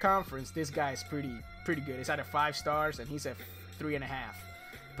in our conference, this guy is pretty good. He's at a 5 stars, and he's at 3.5.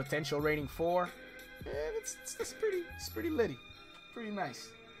 Potential rating 4. It's pretty litty. Pretty nice.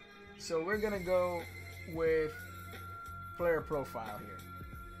 So we're going to go with player profile here.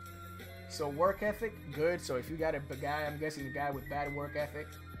 So work ethic, good. So if you got a guy, I'm guessing a guy with bad work ethic,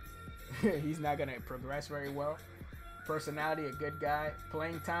 he's not gonna progress very well. Personality, a good guy.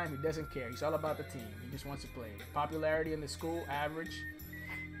 Playing time, he doesn't care. He's all about the team. He just wants to play. Popularity in the school, average.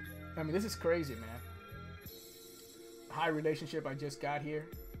 I mean, this is crazy, man. High relationship, I just got here.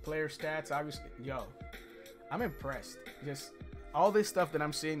 Player stats, obviously. Yo, I'm impressed. Just all this stuff that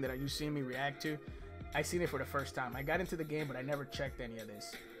I'm seeing, that you seen me react to, I seen it for the first time. I got into the game, but I never checked any of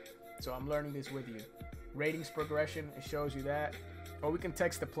this. So I'm learning this with you. Ratings progression, it shows you that. Or we can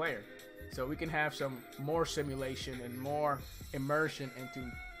text the player. So we can have some more simulation and more immersion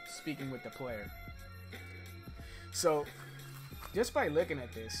into speaking with the player. So just by looking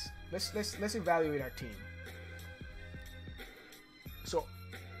at this, let's evaluate our team. So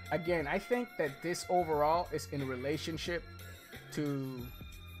again, I think that this overall is in relationship to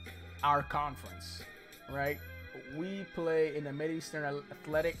our conference, right? We play in the Mid-Eastern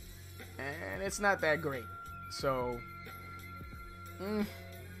Athletic, and it's not that great. So,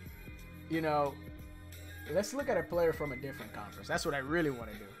 you know, let's look at a player from a different conference. That's what I really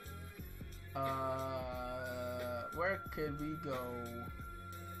want to do. Where could we go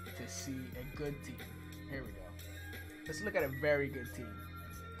to see a good team? Here we go. Let's look at a very good team.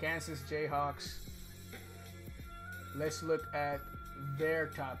 Kansas Jayhawks. Let's look at their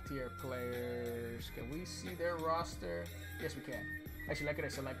top tier players. Can we see their roster? Yes, we can. Actually, I could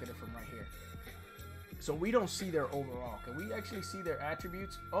have selected it from right here. So we don't see their overall. Can we actually see their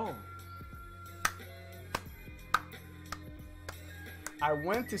attributes? Oh. I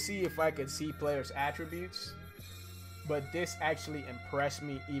went to see if I could see players' attributes, but this actually impressed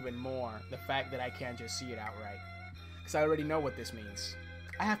me even more. The fact that I can't just see it outright. Because I already know what this means.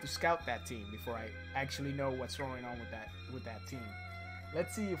 I have to scout that team before I actually know what's going on with that team.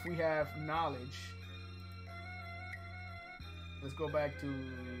 Let's see if we have knowledge. Let's go back to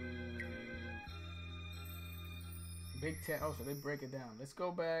Big Ten. Oh, so they break it down. Let's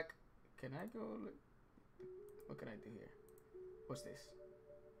go back. Can I go? What can I do here? What's this?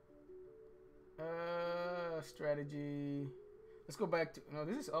 Strategy. Let's go back to. No,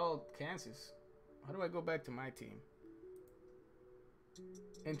 this is all Kansas. How do I go back to my team?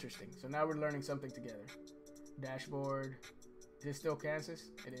 Interesting. So now we're learning something together. Dashboard. Is it still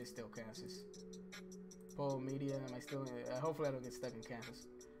Kansas? It is still Kansas. Poll media. Am I still? Hopefully I don't get stuck in Kansas.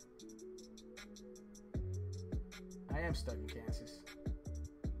 I am stuck in Kansas.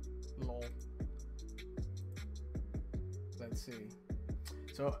 Lol. Let's see.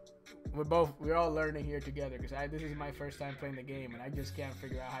 So we're all learning here together, because this is my first time playing the game and I just can't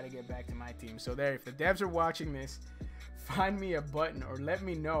figure out how to get back to my team. So there, if the devs are watching this, find me a button or let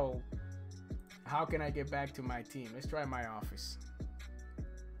me know how can I get back to my team. Let's try my office.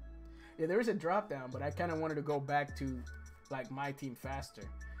 Yeah, there is a drop down, but I kind of wanted to go back to like my team faster.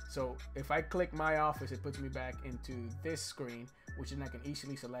 So if I click my office, it puts me back into this screen, which then I can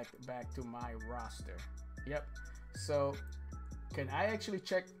easily select back to my roster. Yep. So can I actually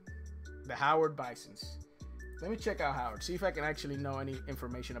check the Howard Bisons? Let me check out Howard, see if I can actually know any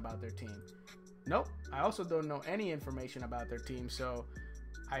information about their team. Nope, I also don't know any information about their team, so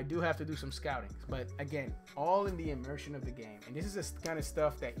I do have to do some scouting. But again, all in the immersion of the game. And this is the kind of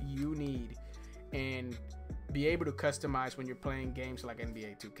stuff that you need and be able to customize when you're playing games like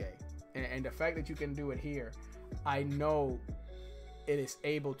NBA 2K. And the fact that you can do it here, I know it is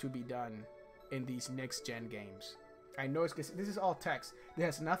able to be done in these next gen games. I know it's because this is all text. It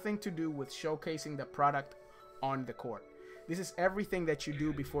has nothing to do with showcasing the product on the court. This is everything that you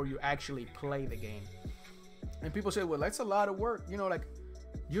do before you actually play the game. And people say, well, that's a lot of work. You know, like,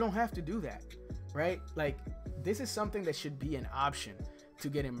 you don't have to do that, right? Like, this is something that should be an option to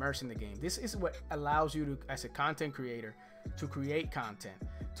get immersed in the game. This is what allows you to, as a content creator, to create content,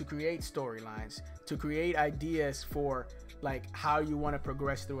 to create storylines, to create ideas for like how you want to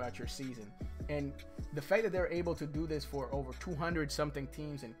progress throughout your season. And the fact that they're able to do this for over 200 something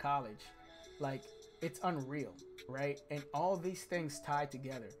teams in college, like, it's unreal, right? And all these things tie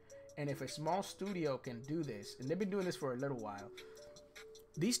together. And if a small studio can do this, and they've been doing this for a little while,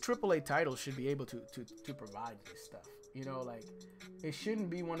 these AAA titles should be able to provide this stuff. You know, like, it shouldn't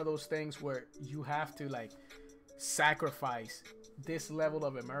be one of those things where you have to like sacrifice this level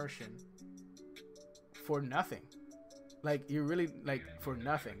of immersion for nothing. Like, you're really like for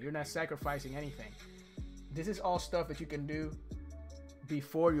nothing. You're not sacrificing anything. This is all stuff that you can do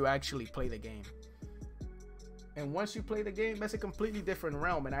before you actually play the game. And once you play the game, that's a completely different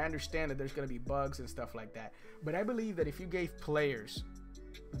realm. And I understand that there's going to be bugs and stuff like that. But I believe that if you gave players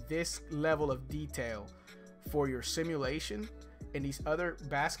this level of detail for your simulation in these other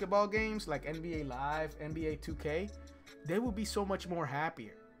basketball games like NBA Live, NBA 2K, they will be so much more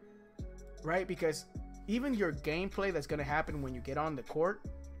happier. right? Because even your gameplay that's going to happen when you get on the court,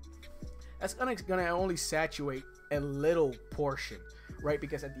 that's gonna only saturate a little portion, right?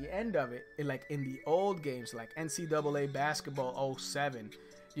 Because at the end of it, like in the old games, like NCAA basketball 07,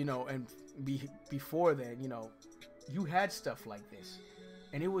 you know, and before then, you know, you had stuff like this,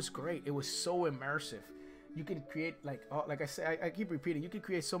 and it was great. It was so immersive. You can create, like I said, I keep repeating, you can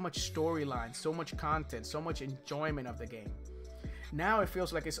create so much storyline, so much content, so much enjoyment of the game. Now it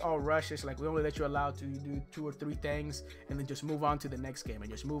feels like it's all rushed. It's like we only let you allowed to do 2 or 3 things and then just move on to the next game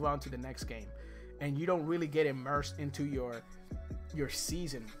and just move on to the next game. And you don't really get immersed into your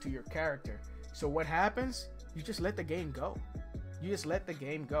season, to your character. So what happens? You just let the game go. You just let the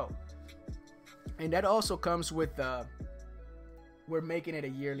game go. And that also comes with we're making it a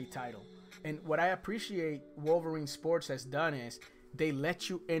yearly title. And what I appreciate Wolverine Sports has done is they let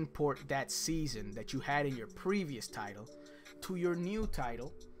you import that season that you had in your previous title to your new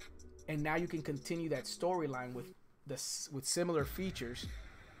title, and now you can continue that storyline with similar features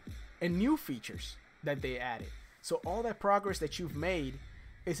and new features that they added. So all that progress that you've made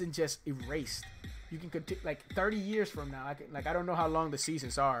isn't just erased. You can continue, like 30 years from now. I don't know how long the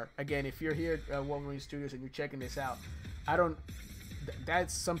seasons are. Again, if you're here at Wolverine Studios and you're checking this out,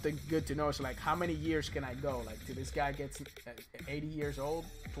 that's something good to know. It's like, how many years can I go? Like, till this guy gets 80 years old,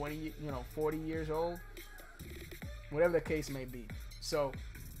 40 years old, whatever the case may be. So,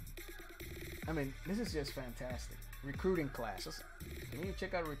 I mean, this is just fantastic. Recruiting classes. Can you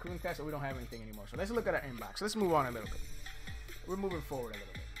check out a recruiting class? Or we don't have anything anymore. So let's look at our inbox. Let's move on a little bit. We're moving forward a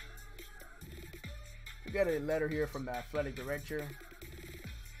little bit. We got a letter here from the athletic director.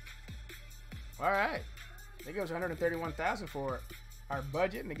 All right. They gave us $131,000 for our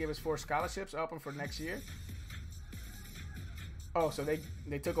budget, and they gave us 4 scholarships open for next year. Oh, so they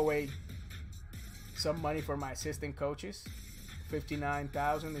took away some money for my assistant coaches.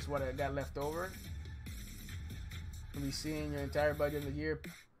 $59,000 is what I got left over. You'll be seeing your entire budget in the year.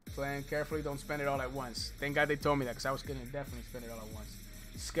 Plan carefully, don't spend it all at once. Thank God they told me that, because I was going to definitely spend it all at once.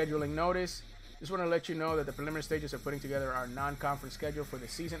 Scheduling notice. Just want to let you know that the preliminary stages of putting together our non-conference schedule for the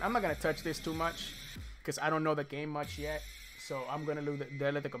season. I'm not going to touch this too much because I don't know the game much yet. So I'm going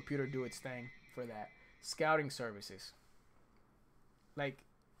to let the computer do its thing for that. Scouting services. Like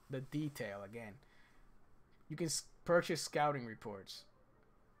the detail again. You can purchase scouting reports.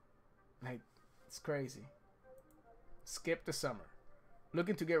 Like, it's crazy. Skip the summer.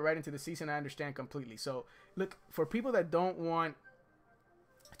 Looking to get right into the season, I understand completely. So, look, for people that don't want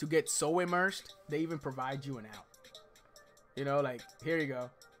to get so immersed, they even provide you an out. You know, like, here you go.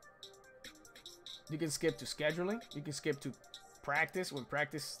 You can skip to scheduling. You can skip to practice when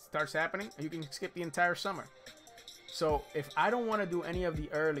practice starts happening. And you can skip the entire summer. So, if I don't want to do any of the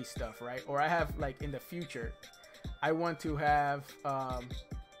early stuff, right? Or I have, like, in the future, I want to have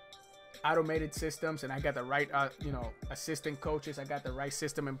automated systems, and I got the right, assistant coaches. I got the right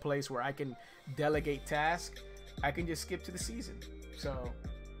system in place where I can delegate tasks. I can just skip to the season. So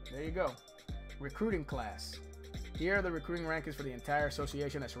there you go. Recruiting class. Here are the recruiting rankings for the entire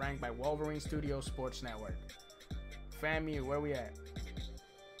association as ranked by Wolverine Studios Sports Network. FAMU, where we at?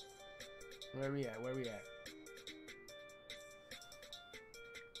 Where we at?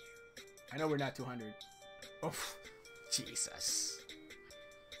 I know we're not 200. Oh, Jesus.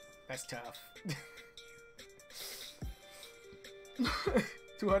 That's tough.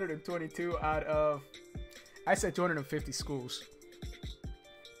 222 out of, I said 250 schools.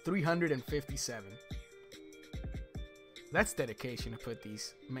 357. That's dedication to put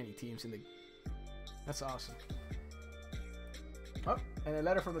these many teams in the. That's awesome. Oh, and a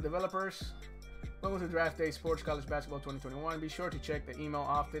letter from the developers. Welcome to Draft Day Sports College Basketball 2021. Be sure to check the email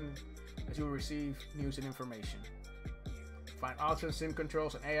often as you will receive news and information. Find options, sim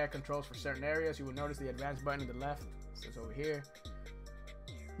controls, and AI controls for certain areas. You will notice the advanced button to the left. So it's over here.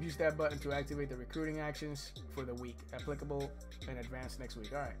 Use that button to activate the recruiting actions for the week. Applicable and advanced next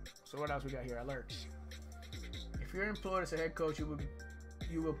week. All right. So what else we got here? Alerts. If you're employed as a head coach, you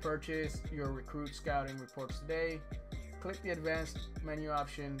will purchase your recruit scouting reports today. Click the advanced menu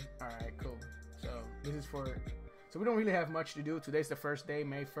option. All right, cool. So this is for. So we don't really have much to do. Today's the first day,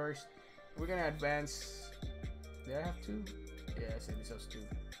 May 1st. We're gonna advance. Did I have 2? Yeah, I said this was 2.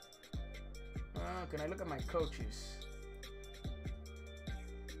 Can I look at my coaches?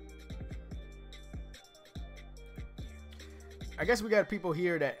 I guess we got people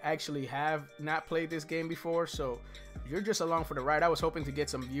here that actually have not played this game before, so you're just along for the ride. I was hoping to get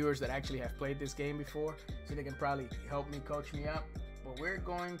some viewers that actually have played this game before, so they can probably help me, coach me up. But we're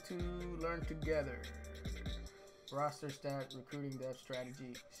going to learn together. Roster stat, recruiting depth,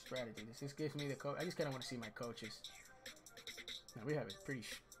 strategy. This just gives me the coach. I just kind of want to see my coaches. Now we have it pretty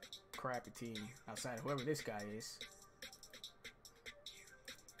crappy team outside of whoever this guy is.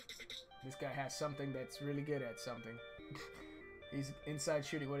 This guy has something that's really good at something. He's inside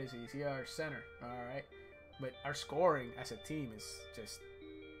shooting. What is he? Is he our center? All right. But our scoring as a team is just...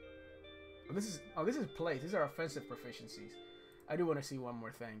 This is plays. These are offensive proficiencies. I do want to see one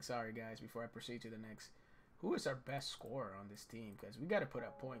more thing. Sorry, guys, before I proceed to the next. Who is our best scorer on this team? Because we got to put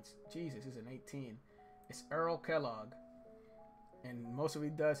up points. Jesus, this is an 18. It's Earl Kellogg. And most of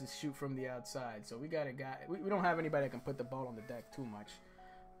what he does is shoot from the outside. So we got a guy... We don't have anybody that can put the ball on the deck too much.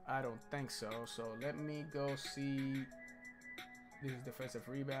 I don't think so. So let me go see... This is defensive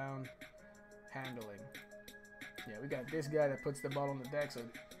rebound. Handling. Yeah, we got this guy that puts the ball on the deck. So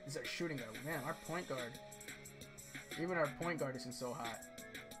this is our shooting guard. Man, our point guard... Even our point guard isn't so hot.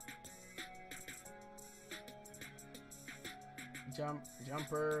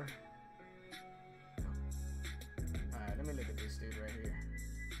 Jumper. Alright, let me look at this dude right here.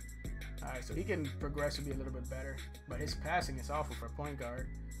 Alright, so he can progressively be a little bit better. But his passing is awful for point guard.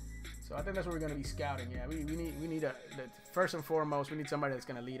 So I think that's what we're going to be scouting. Yeah, we need first and foremost, we need somebody that's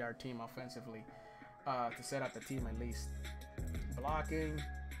going to lead our team offensively. To set up the team at least. Blocking.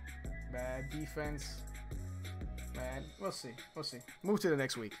 Bad defense. Man, we'll see. We'll see. Move to the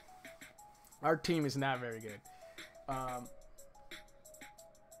next week. Our team is not very good.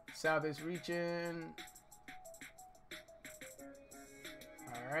 Southeast region.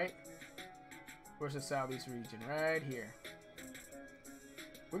 Alright. Where's the Southeast region? Right here.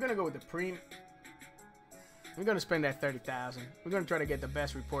 We're going to go with the We're going to spend that 30,000. We're going to try to get the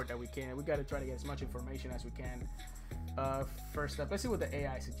best report that we can. We got to try to get as much information as we can. First up, let's see what the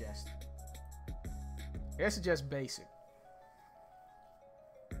AI suggests. AI suggests basic.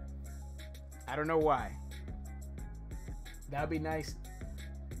 I don't know why. That would be nice.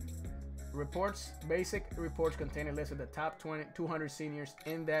 Reports, basic reports contain a list of the top 200 seniors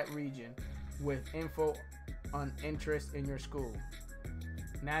in that region with info on interest in your school.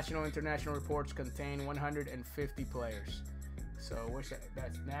 National international reports contain 150 players. So what's that?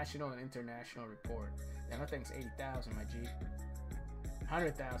 That's national and international report. Yeah, that thing's 80,000, my G.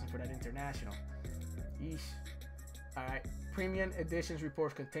 100,000 for that international. Yeesh. Alright. Premium editions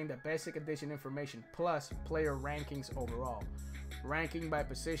reports contain the basic edition information plus player rankings overall. Ranking by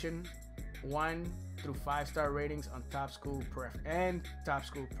position, 1 through 5-star ratings on top school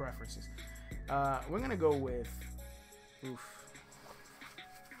preferences. We're gonna go with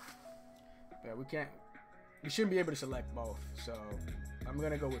yeah, we shouldn't be able to select both, so I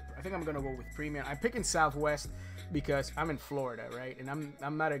think I'm gonna go with premium. I'm picking Southwest because I'm in Florida, right? And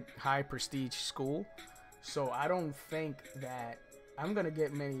I'm not a high prestige school, so I don't think that I'm gonna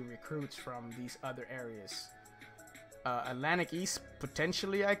get many recruits from these other areas. Atlantic East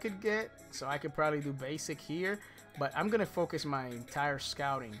potentially I could get, so I could probably do basic here, but I'm gonna focus my entire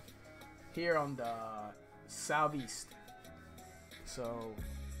scouting here on the Southeast. So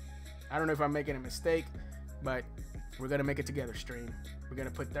I don't know if I'm making a mistake, but we're gonna make it together, stream. We're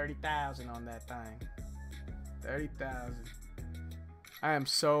gonna put 30,000 on that thing. 30,000. I am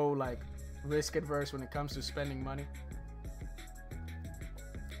so like risk adverse when it comes to spending money.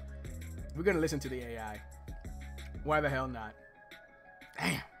 We're gonna listen to the AI. Why the hell not?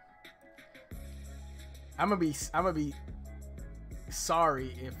 Damn. I'm gonna be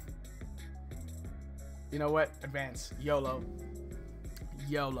sorry if, you know what? Advance. YOLO.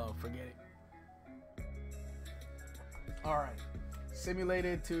 YOLO. Forget it. Alright.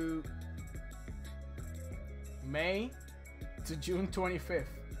 Simulated to May to June 25th.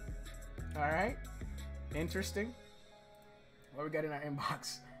 Alright. Interesting. What we got in our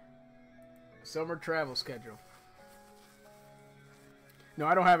inbox? Summer travel schedule. No,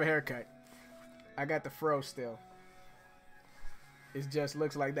 I don't have a haircut. I got the fro still. It just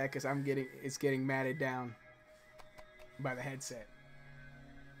looks like that because it's getting matted down by the headset.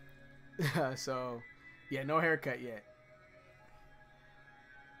 So, yeah, no haircut yet.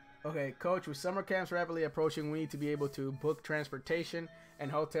 Okay, coach, with summer camps rapidly approaching, we need to be able to book transportation and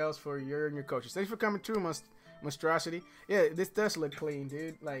hotels for you and your coaches. Thanks for coming through, Monstrosity. Yeah, this does look clean,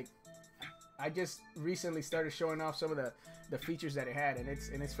 dude. Like, I just recently started showing off some of the features that it had, and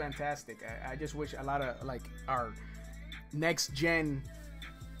it's fantastic. I just wish a lot of like our next gen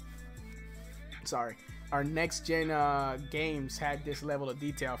games had this level of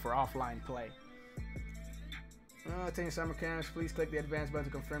detail for offline play. Attending summer camps, please click the advanced button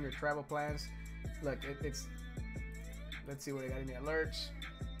to confirm your travel plans. Look, it's let's see what I got in the alerts.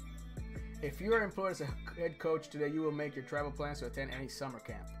 If you are employed as a head coach today, you will make your travel plans to attend any summer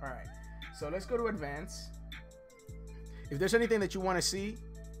camp. All right. So let's go to advance. If there's anything that you want to see,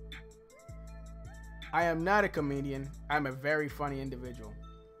 I am not a comedian. I'm a very funny individual.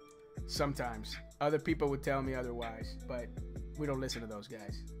 Sometimes. Other people would tell me otherwise, but we don't listen to those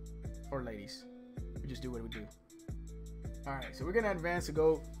guys or ladies. We just do what we do. Alright, so we're going to advance to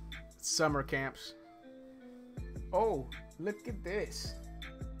go summer camps. Oh, look at this.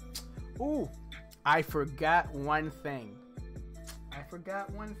 Ooh, I forgot one thing.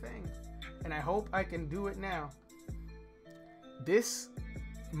 And I hope I can do it now. This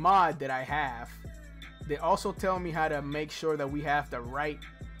mod that I have, they also tell me how to make sure that we have the right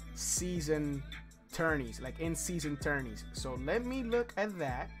season tourneys, like in-season tourneys. So let me look at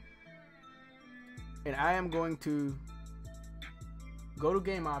that. And I am going to go to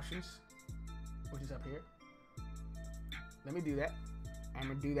game options, which is up here. Let me do that. I'm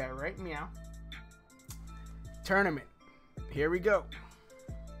going to do that right now. Tournament. Here we go.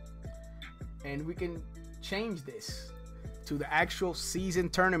 And we can change this to the actual season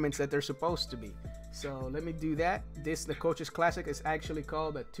tournaments that they're supposed to be. So let me do that. The Coaches Classic is actually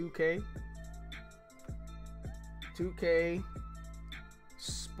called a 2K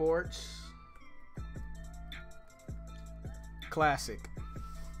Sports Classic.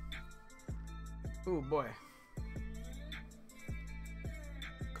 Oh boy.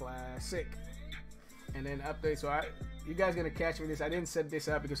 Classic. And then update. So you guys gonna catch me this. I didn't set this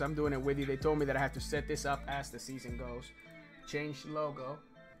up because I'm doing it with you. They told me that I have to set this up as the season goes. Change logo.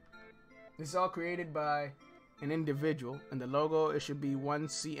 This is all created by an individual, and the logo, it should be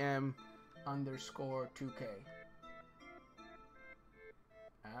 1cm_2k.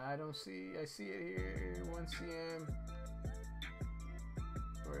 I see it here, 1cm.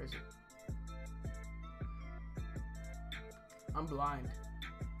 Where is it? I'm blind.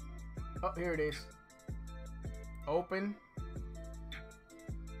 Oh, here it is. Open.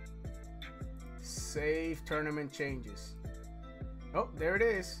 Save tournament changes. Oh, there it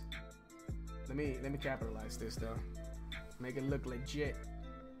is. Let me capitalize this though. Make it look legit.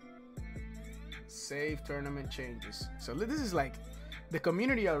 Save tournament changes. So this is like, the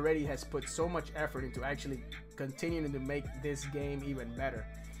community already has put so much effort into actually continuing to make this game even better.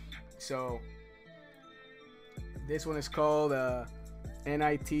 So this one is called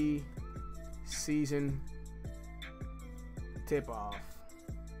NIT Season Tip-Off.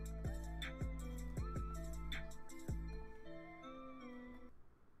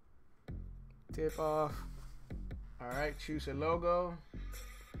 Tip-off. Alright, choose a logo.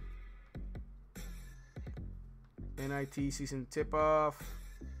 NIT Season Tip-Off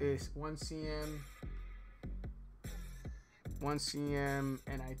is 1cm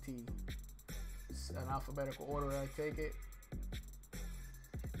NIT. It's an alphabetical order I take it.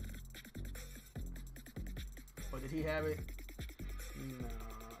 Or did he have it? No.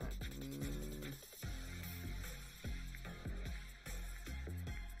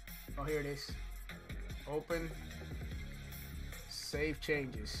 Oh, here it is. Open. Save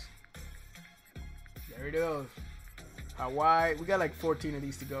changes. There it goes. Hawaii. We got like 14 of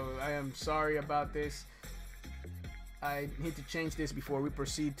these to go. I am sorry about this. I need to change this before we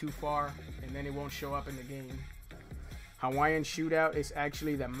proceed too far, and then it won't show up in the game. Hawaiian Shootout is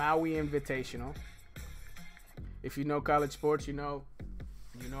actually the Maui Invitational. If you know college sports, you know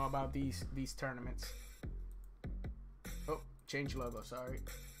about these tournaments. Oh, change logo, sorry.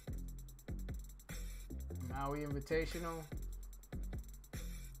 Maui Invitational.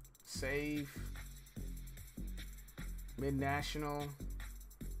 Save. Mid-National.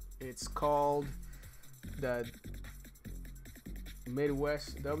 It's called the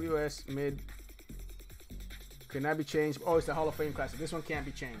Midwest WS Mid. Cannot be changed. Oh, it's the Hall of Fame Classic. This one can't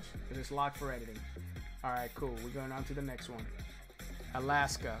be changed because it's locked for editing. Alright, cool. We're going on to the next one.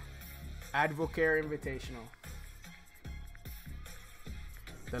 Alaska. Advocare Invitational.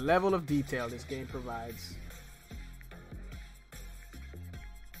 The level of detail this game provides.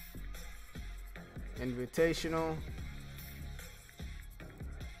 Invitational.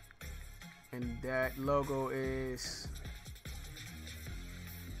 And that logo is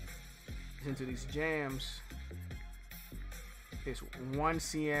into these jams. It's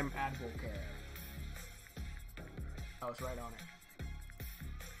 1cm Advocare. I was right on it.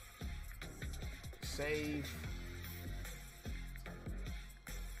 Save.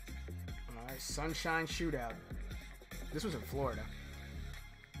 Alright, Sunshine Shootout. This was in Florida.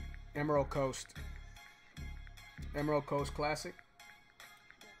 Emerald Coast Classic.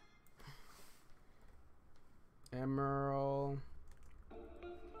 Emerald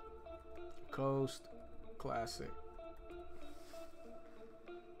Coast Classic.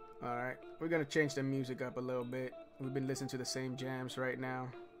 Alright, we're gonna change the music up a little bit. We've been listening to the same jams right now.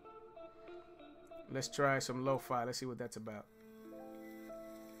 Let's try some lo-fi. Let's see what that's about.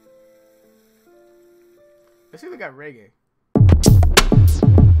 Let's see if we got reggae.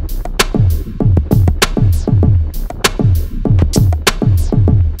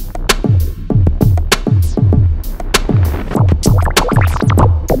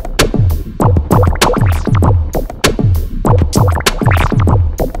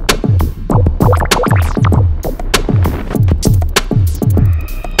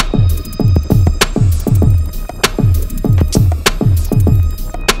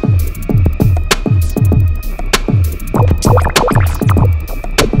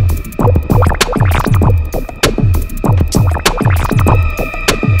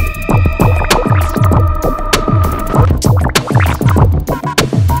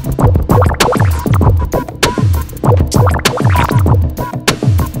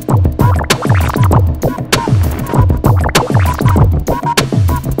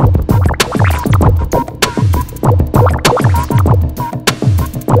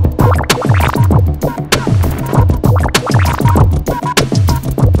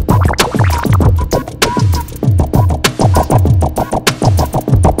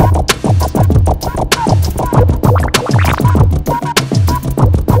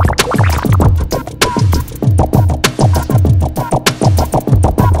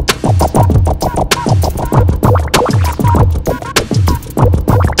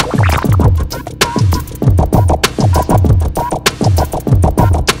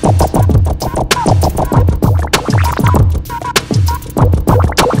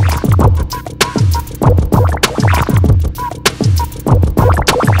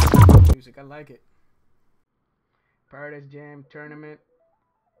 Paradise Jam tournament.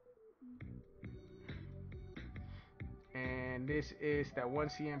 And this is the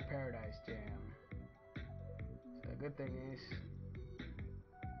 1CM Paradise Jam. So the good thing is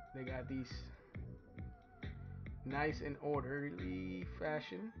they got these nice and orderly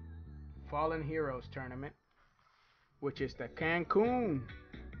fashion. Fallen Heroes tournament, which is the Cancun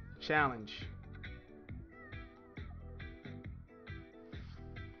challenge.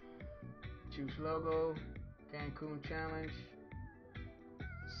 Choose logo, Cancun challenge,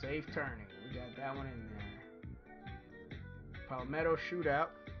 safe turning. We got that one in there. Palmetto Shootout,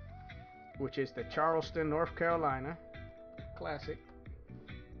 which is the Charleston, North Carolina classic.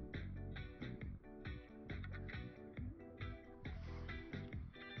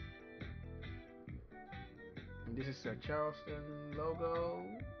 And this is the Charleston logo.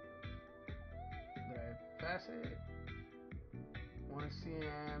 Did I pass it?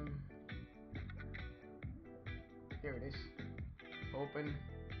 1CM. Here it is. Open.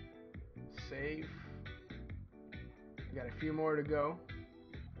 Save. We got a few more to go.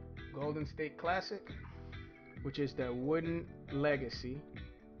 Golden State Classic, which is the wooden legacy.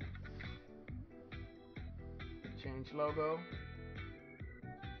 Change logo.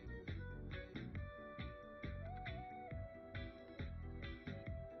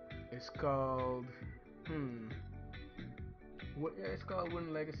 It's called what? Yeah, it's called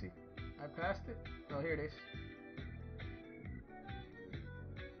Wooden Legacy. I passed it. Oh, here it is.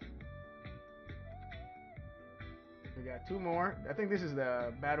 We got two more. I think this is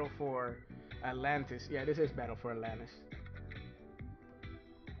the Battle for Atlantis. Yeah, this is Battle for Atlantis.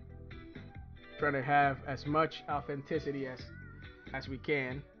 Trying to have as much authenticity as we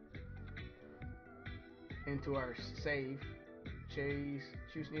can into our save. Choose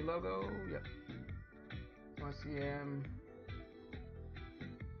new logo. Yep.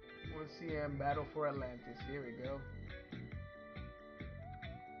 1CM Battle for Atlantis. Here we go.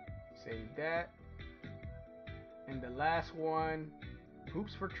 Save that. And the last one,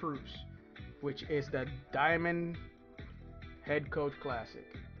 Hoops for Troops, which is the Diamond Head Coach Classic.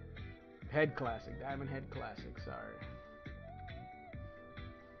 Diamond Head Classic, sorry.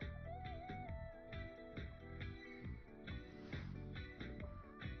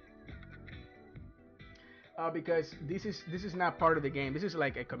 Because this is not part of the game. This is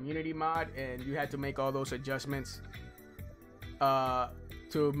like a community mod, and you had to make all those adjustments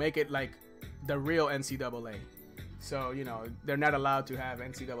to make it like the real NCAA. So, you know, they're not allowed to have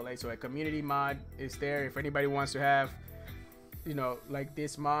NCAA. So a community mod is there. If anybody wants to have, you know, like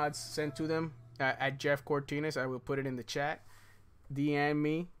this mods sent to them at Jeff Cortines, I will put it in the chat. DM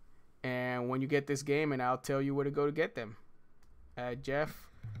me, and when you get this game, and I'll tell you where to go to get them. At Jeff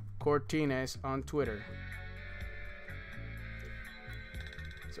Cortines on Twitter.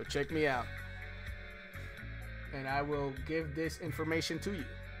 So check me out, and I will give this information to you.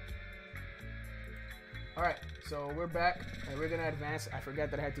 Alright, so we're back, and we're gonna advance. I forgot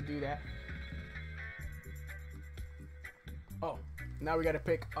that I had to do that. Oh, now we gotta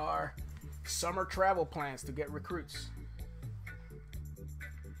pick our summer travel plans to get recruits.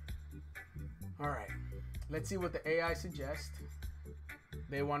 Alright, let's see what the AI suggests.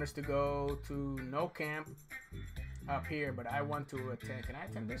 They want us to go to no camp up here, but I want to attend. Can I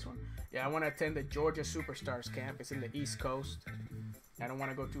attend this one? Yeah, I want to attend the Georgia Superstars camp. It's in the East Coast. I don't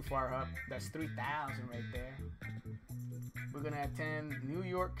want to go too far up. That's 3,000 right there. We're going to attend New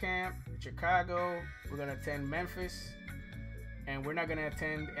York camp, Chicago. We're going to attend Memphis. And we're not going to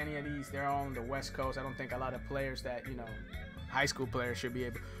attend any of these. They're all on the West Coast. I don't think a lot of players that, you know, high school players should be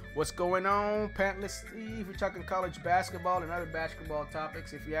able. What's going on, Pantless Steve? We're talking college basketball and other basketball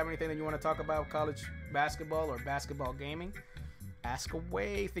topics. If you have anything that you want to talk about college basketball or basketball gaming, ask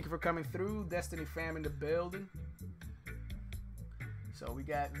away. Thank you for coming through. Destiny fam in the building. So we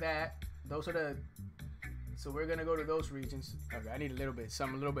got that. Those are the. So we're gonna go to those regions. Okay, I need a little bit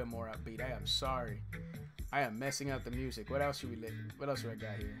more upbeat. I am sorry. I am messing up the music. What else should we live? What else do I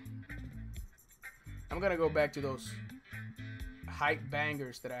got here? I'm gonna go back to those hype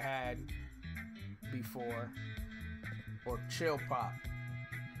bangers that I had before, or chill pop.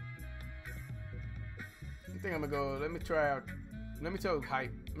 I think I'm gonna go. Let me try out. Let me tell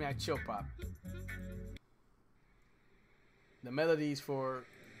hype. Chill pop. The melodies for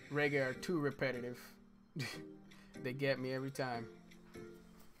reggae are too repetitive. They get me every time.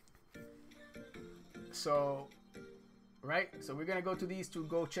 So, right? So we're gonna go to these to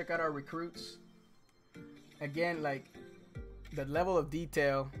go check out our recruits. Again, like the level of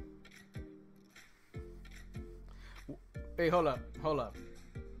detail. Hey, hold up.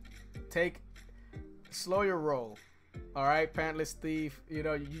 Slow your roll. All right, Pantless Thief. You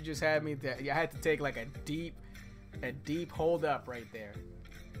know, you just had me. I had to take like a deep a deep hold up right there,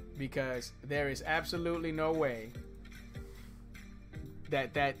 because there is absolutely no way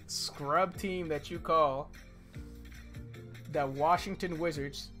that scrub team that you call the Washington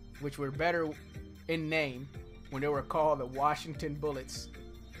Wizards, which were better in name when they were called the Washington Bullets,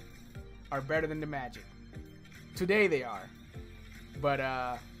 are better than the Magic. Today they are, but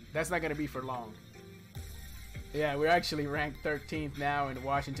that's not going to be for long. Yeah, we're actually ranked 13th now, and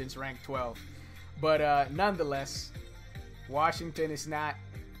Washington's ranked 12th. But nonetheless, Washington is not.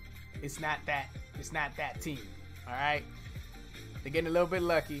 It's not that team. All right, they're getting a little bit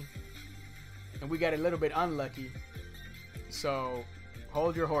lucky, and we got a little bit unlucky. So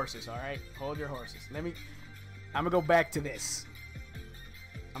hold your horses. All right, hold your horses. I'm gonna go back to this.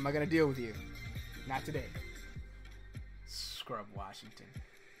 I'm not gonna deal with you. Not today. Scrub Washington.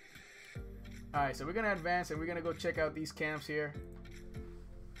 Alright, so we're gonna advance and we're gonna go check out these camps here.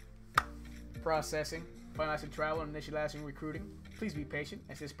 Processing, finalizing travel, and initializing recruiting. Please be patient,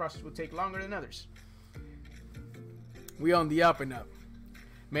 as this process will take longer than others. We on the up and up.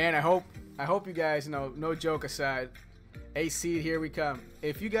 Man, I hope you guys know, no joke aside, AC, here we come.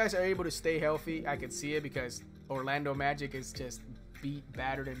 If you guys are able to stay healthy, I can see it, because Orlando Magic is just beat,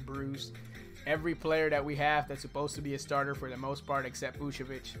 battered, and bruised. Every player that we have that's supposed to be a starter for the most part, except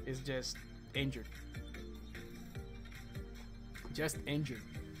Vucevic, is just injured. Just injured.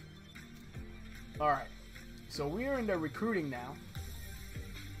 Alright, so we're in the recruiting now.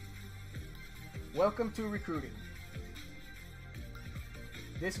 Welcome to recruiting.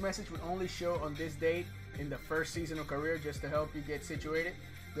 This message will only show on this date in the first season of career, just to help you get situated.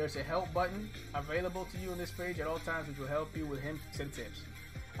 There's a help button available to you on this page at all times, which will help you with hints and tips.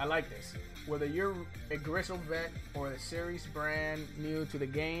 I like this. Whether you're a grizzled vet or a series brand new to the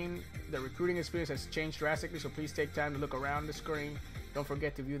game, the recruiting experience has changed drastically, so please take time to look around the screen. Don't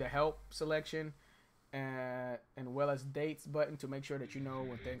forget to view the help selection and well as dates button to make sure that you know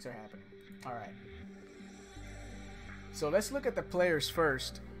when things are happening. All right. So let's look at the players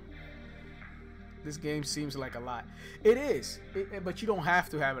first. This game seems like a lot. It is, but you don't have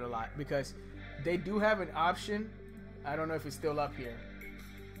to have it a lot, because they do have an option. I don't know if it's still up here.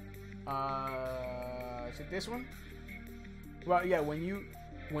 Is it this one? Well, yeah, when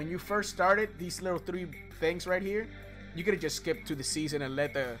you first started, these little 3 things right here, you could have just skipped to the season and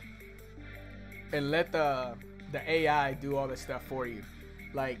let the AI do all the stuff for you.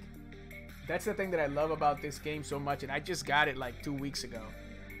 Like, that's the thing that I love about this game so much, and I just got it like 2 weeks ago.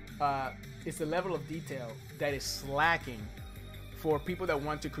 It's the level of detail that is lacking for people that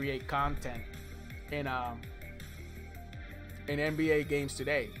want to create content in NBA games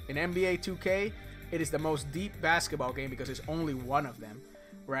today. In NBA 2K, it is the most deep basketball game because there's only one of them,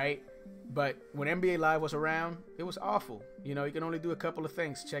 right? But when NBA Live was around, it was awful. You know, you can only do a couple of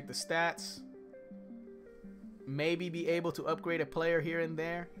things. Check the stats, maybe be able to upgrade a player here and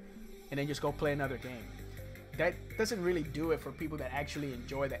there, and then just go play another game. That doesn't really do it for people that actually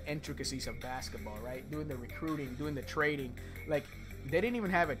enjoy the intricacies of basketball, right? Doing the recruiting, doing the trading. Like, they didn't even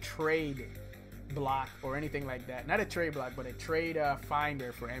have a trade block or anything like that. Not a trade block, but a trade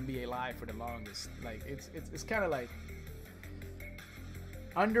finder for NBA Live for the longest. Like, it's kind of like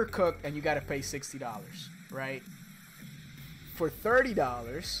undercooked, and you got to pay $60, right? For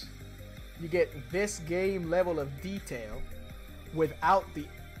 $30, you get this game level of detail without the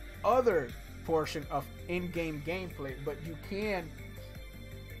other portion of in-game gameplay. But you can,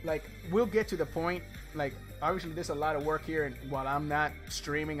 like, we'll get to the point. Like, obviously there's a lot of work here, and while I'm not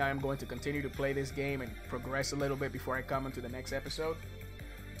streaming, I am going to continue to play this game and progress a little bit before I come into the next episode.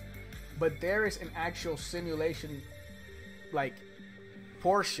 But there is an actual simulation, like,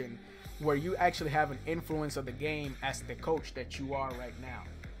 portion where you actually have an influence of the game as the coach that you are right now.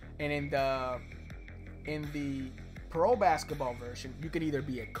 And in the pro basketball version, you can either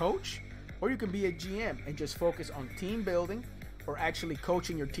be a coach or you can be a GM and just focus on team building or actually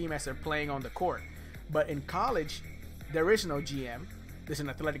coaching your team as they're playing on the court. But in college, there is no GM. There's an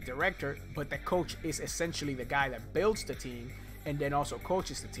athletic director, but the coach is essentially the guy that builds the team and then also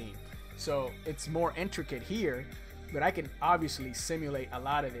coaches the team. So it's more intricate here, but I can obviously simulate a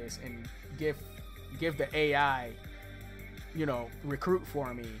lot of this and give the AI, you know, recruit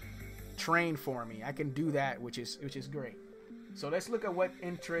for me, train for me. I can do that, which is great. So let's look at what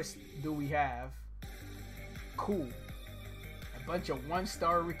interest do we have. Cool. A bunch of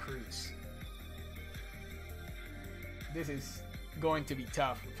 1-star recruits. This is going to be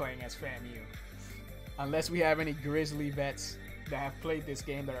tough playing as FAMU. Unless we have any Grizzly vets that have played this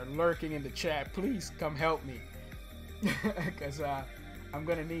game that are lurking in the chat, please come help me. Because I'm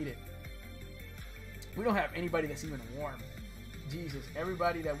going to need it. We don't have anybody that's even warm. Jesus,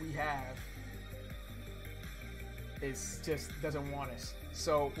 everybody that we have is just doesn't want us.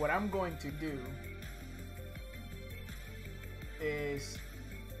 So what I'm going to do is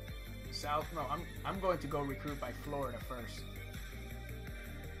I'm going to go recruit by Florida first.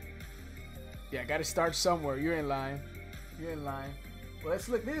 Yeah, I got to start somewhere. You're in line. You're in line. Well, let's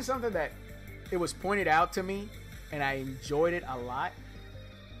look. This is something that it was pointed out to me, and I enjoyed it a lot.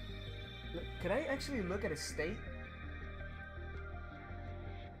 Look, could I actually look at a state?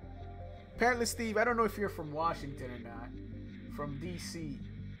 Apparently, Steve, I don't know if you're from Washington or not. From D.C.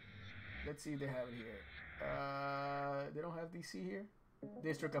 Let's see if they have it here. They don't have D.C. here?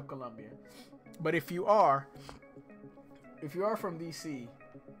 District of Columbia. But if you are from D.C.,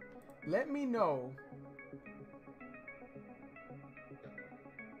 let me know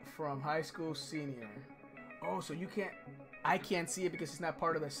from high school senior. Oh, so I can't see it because it's not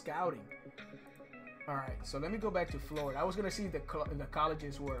part of the scouting. All right, so let me go back to Florida. I was gonna see the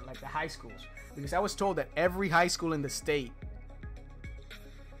colleges were like the high schools, because I was told that every high school in the state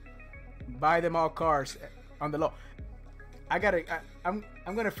buy them all cars on the low. I'm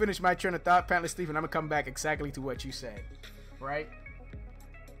gonna finish my train of thought, Pantless Steve, and I'm gonna come back exactly to what you said, right?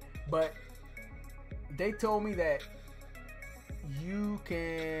 But they told me that you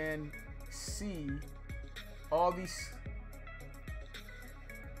can see all these.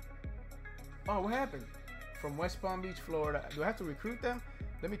 Oh, what happened? From West Palm Beach, Florida. Do I have to recruit them?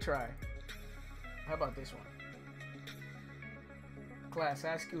 Let me try. How about this one? Class,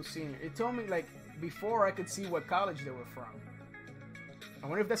 high school senior. It told me, like, before I could see what college they were from. I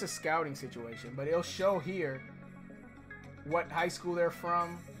wonder if that's a scouting situation, but it'll show here what high school they're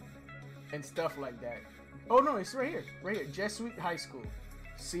from and stuff like that. Oh, no, it's right here. Right here. Jesuit High School.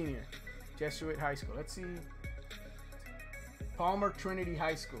 Senior. Jesuit High School. Let's see. Palmer Trinity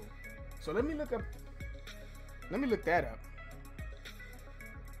High School. So let me look that up.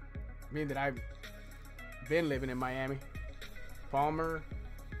 Being that I've been living in Miami. Palmer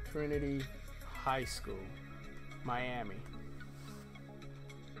Trinity High School, Miami.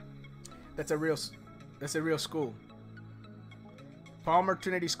 That's a real school. Palmer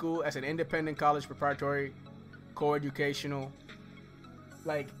Trinity School as an independent college, proprietary, co-educational.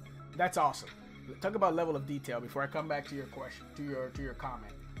 Like, that's awesome. Talk about level of detail before I come back to your question, to your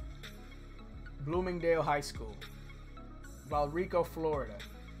comment. Bloomingdale High School, Valrico, Florida.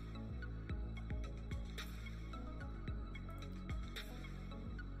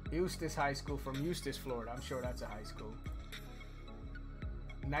 Eustis High School from Eustis, Florida. I'm sure that's a high school.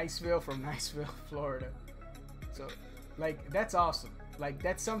 Niceville from Niceville, Florida. So, like, that's awesome. Like,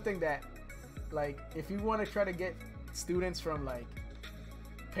 that's something that, like, if you want to try to get students from, like,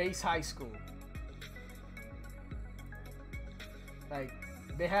 Pace High School, like,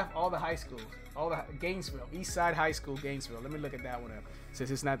 they have all the high schools. All the Gainesville, East Side High School, Gainesville. Let me look at that one up,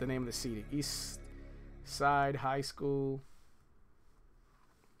 since it's not the name of the city. East Side High School,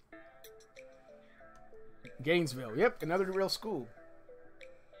 Gainesville. Yep, another real school.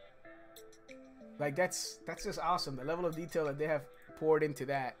 Like, that's just awesome. The level of detail that they have poured into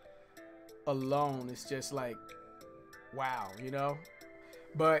that alone is just like, wow, you know.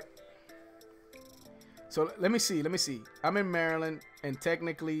 But so let me see. I'm in Maryland, and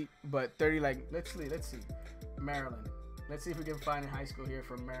technically, but 30, like, let's see. Maryland. Let's see if we can find a high school here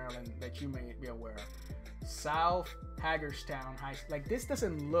from Maryland that you may be aware of. South Hagerstown High School. Like, this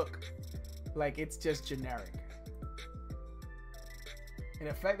doesn't look like it's just generic. And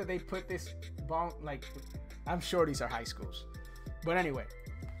the fact that they put this like, I'm sure these are high schools. But anyway,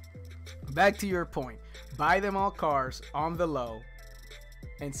 back to your point. Buy them all cars on the low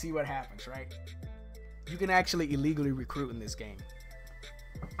and see what happens, right? You can actually illegally recruit in this game.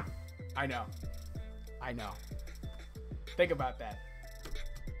 I know. Think about that.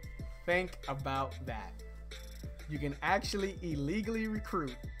 You can actually illegally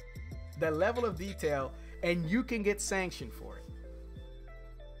recruit. The level of detail, and you can get sanctioned for it.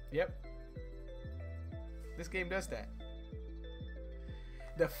 Yep. This game does that.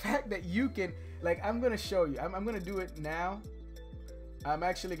 The fact that you can, like, I'm going to show you. I'm going to do it now. I'm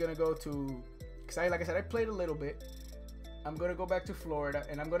actually going to go to, because like I said, I played a little bit. I'm going to go back to Florida,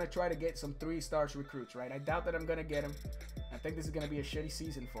 and I'm going to try to get some 3-star recruits, right? I doubt that I'm going to get them. I think this is going to be a shitty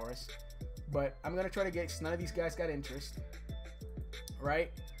season for us. But I'm going to try to get, none of these guys got interest,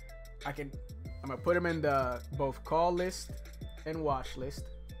 right? I'm going to put them in the both call list and watch list.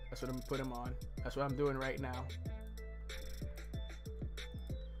 That's what I'm going to put them on. That's what I'm doing right now.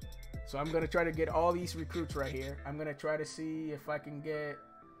 So I'm going to try to get all these recruits right here. I'm going to try to see if I can get,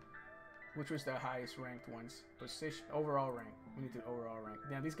 which was the highest ranked ones. Position, overall rank. We need the overall rank.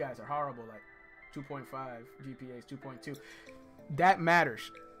 Damn, these guys are horrible. Like 2.5, GPAs 2.2. That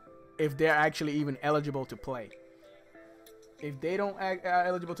matters if they're actually even eligible to play. if they don't are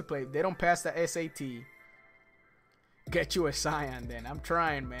eligible to play, if they don't pass the SAT, get you a Scion then. I'm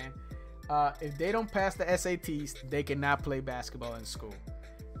trying, man. If they don't pass the SATs, they cannot play basketball in school.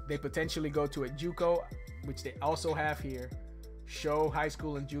 They potentially go to a JUCO, which they also have here. Show high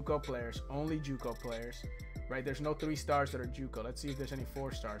school and JUCO players, only JUCO players, right? There's no 3 stars that are JUCO. Let's see if there's any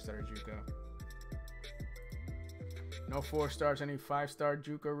 4 stars that are JUCO. No 4 stars, any 5-star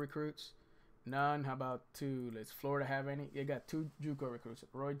JUCO recruits? None. How about 2? Does Florida have any? You got 2 JUCO recruits.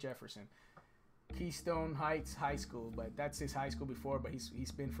 Roy Jefferson, Keystone Heights High School, but that's his high school before. But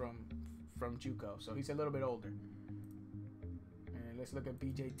he's been from JUCO, so he's a little bit older. And let's look at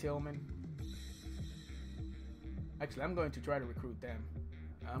BJ Tillman. Actually, I'm going to try to recruit them.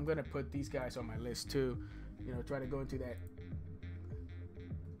 I'm going to put these guys on my list too. You know, try to go into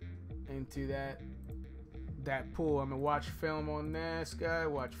that pool. I'm going to watch film on this guy,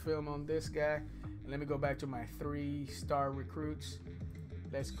 watch film on this guy. And let me go back to my 3-star recruits.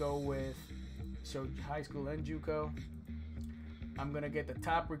 Let's go with high school and JUCO. I'm going to get the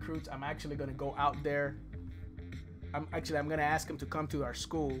top recruits. I'm actually going to go out there. I'm going to ask them to come to our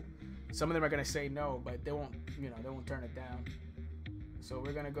school. Some of them are going to say no, but they won't turn it down. So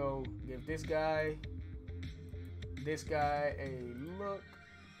we're going to go give this guy a look,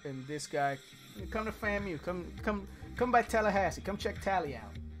 and this guy, come to FAMU, come by Tallahassee, come check Tally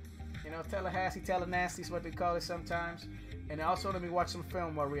out. You know, Tallahassee, Tallahassee is what they call it sometimes. And also let me watch some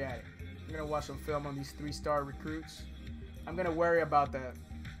film while we're at it. I'm going to watch some film on these 3-star recruits. I'm going to worry about the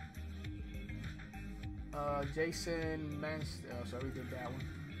Jason Manst. Oh, sorry, we did that one.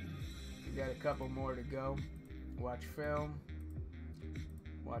 We got a couple more to go. Watch film.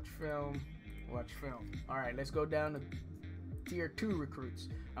 Watch film. Watch film. All right, let's go down to tier 2 recruits.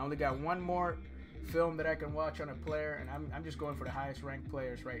 I only got one more film that I can watch on a player, and I'm just going for the highest ranked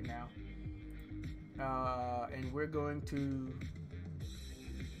players right now. And we're going to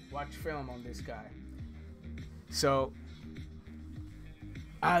watch film on this guy. So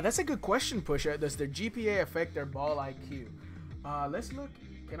that's a good question, Pusha. Does their GPA affect their ball IQ? Let's look.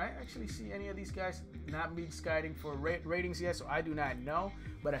 Can I actually see any of these guys not be scouting for ratings yet? So I do not know.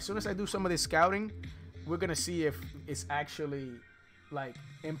 But as soon as I do some of this scouting, we're going to see if it's actually like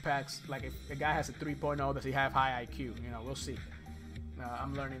impacts. Like if a guy has a 3.0, does he have high IQ? You know, we'll see.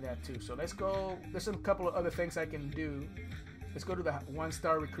 I'm learning that too. So let's go. There's a couple of other things I can do. Let's go to the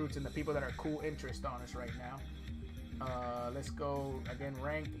 1-star recruits and the people that are cool interest on us right now. Let's go again,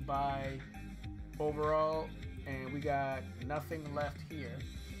 ranked by overall, and we got nothing left here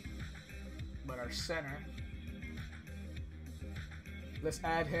but our center. Let's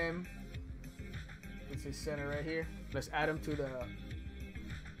add him. It's his center right here. Let's add him to the.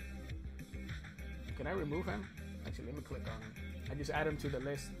 Can I remove him? Actually, let me click on him. I just add him to the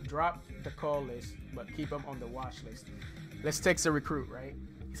list. Drop the call list, but keep him on the watch list. Let's text the recruit, right?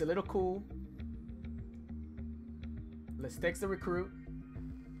 He's a little cool. Let's text the recruit.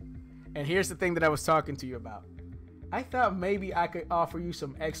 And here's the thing that I was talking to you about. I thought maybe I could offer you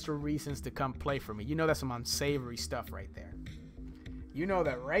some extra reasons to come play for me. You know that's some unsavory stuff right there. You know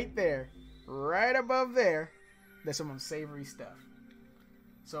that right there, right above there, there's some unsavory stuff.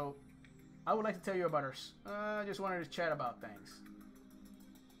 So I would like to tell you about I just wanted to chat about things.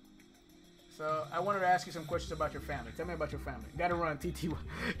 So I wanted to ask you some questions about your family. Tell me about your family. Gotta run, TT. You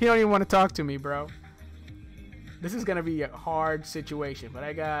don't even want to talk to me, bro. This is gonna be a hard situation, but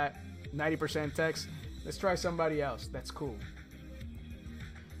I got 90% text. Let's try somebody else. That's cool.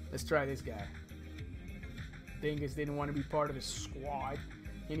 Let's try this guy. Dingus didn't want to be part of the squad.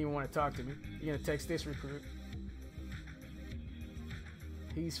 He didn't even want to talk to me. You're gonna text this recruit.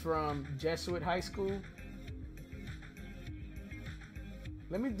 He's from Jesuit High School.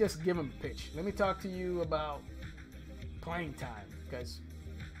 Let me just give him a pitch. Let me talk to you about playing time, because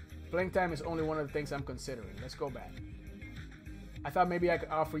playing time is only one of the things I'm considering. Let's go back. I thought maybe I could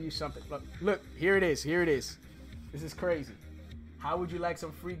offer you something. Look, here it is. Here it is. This is crazy. How would you like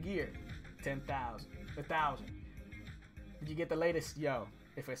some free gear? 10,000, 1,000. Did you get the latest? Yo,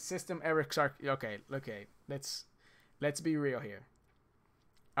 if a system ever okay, let's be real here.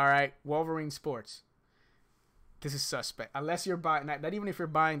 All right, Wolverine Sports. This is suspect. Unless you're buying, not even if you're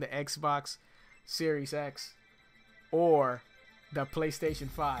buying the Xbox Series X or the PlayStation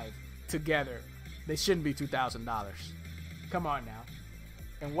 5 together, they shouldn't be $2,000. Come on now.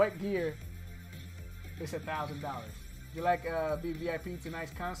 And what gear is $1,000? Would you like be VIP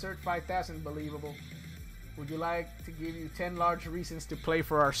tonight's concert? 5,000, believable. Would you like to give you 10 large reasons to play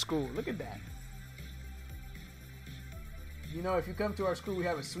for our school? Look at that. You know, if you come to our school, we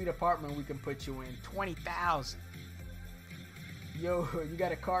have a sweet apartment we can put you in. 20,000. Yo, you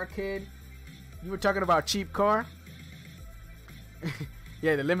got a car, kid? You were talking about cheap car?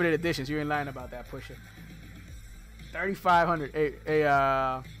 Yeah, the limited editions. You ain't lying about that, Pusha. 3,500.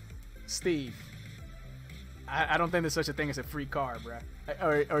 Hey, Steve. I don't think there's such a thing as a free car, bro,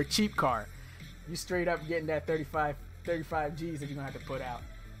 or a cheap car. You straight up getting that 35 G's that you're gonna have to put out.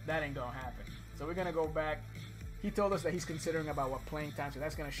 That ain't gonna happen. So we're gonna go back. He told us that he's considering about what playing time, so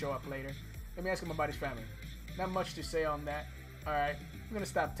that's gonna show up later. Let me ask him about his family. Not much to say on that. All right, I'm gonna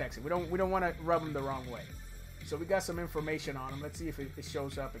stop texting. We don't want to rub him the wrong way. So we got some information on him. Let's see if it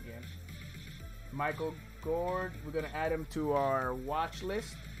shows up again. Michael Gord. We're gonna add him to our watch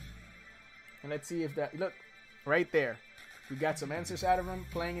list, and let's see if that look right there. We got some answers out of him.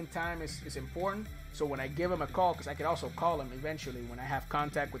 Playing in time is important. So when I give him a call, because I could also call him eventually when I have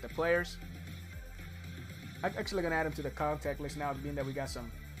contact with the players. I'm actually gonna add him to the contact list now, being that we got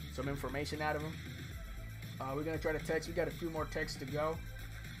some information out of him. We're gonna try to text. We got a few more texts to go.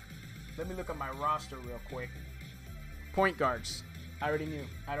 Let me look at my roster real quick. Point guards. I already knew.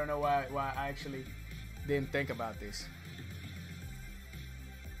 I don't know why I actually didn't think about this.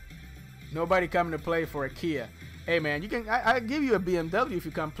 Nobody coming to play for a Kia. Hey man, you can. I give you a BMW if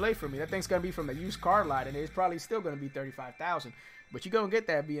you come play for me. That thing's gonna be from the used car lot, and it's probably still gonna be 35,000. But you gonna get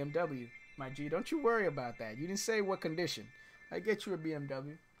that BMW, my G. Don't you worry about that. You didn't say what condition. I get you a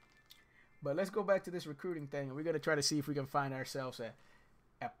BMW. But let's go back to this recruiting thing, and we're gonna try to see if we can find ourselves a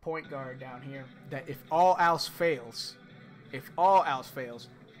point guard down here. That if all else fails, we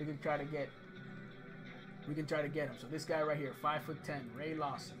can try to get. We can try to get him. So this guy right here, 5'10", Ray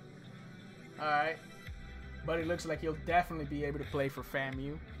Lawson. All right. But it looks like he'll definitely be able to play for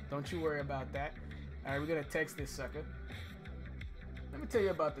FAMU. Don't you worry about that. All right, we're going to text this sucker. Let me tell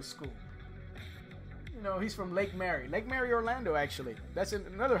you about the school. You know, he's from Lake Mary. Lake Mary, Orlando, actually. That's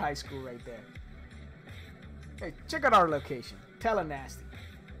another high school right there. Hey, check out our location. Telenasty.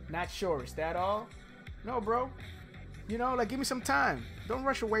 Not sure. Is that all? No, bro. You know, like, give me some time. Don't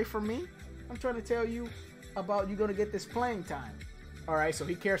rush away from me. I'm trying to tell you about you going to get this playing time. All right, so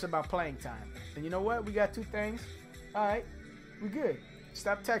he cares about playing time. And you know what? We got two things. All right, we good.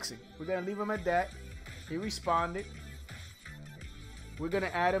 Stop texting. We're going to leave him at that. He responded. We're going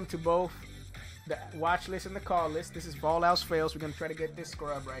to add him to both the watch list and the call list. This is if all else fails. We're going to try to get this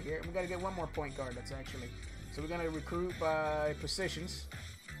scrub right here. And we got to get one more point guard that's actually. So we're going to recruit by positions.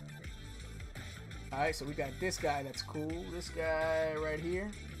 All right, so we got this guy that's cool. This guy right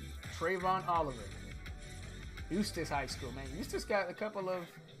here. Trayvon Oliver. Eustis High School, man. Eustis got a couple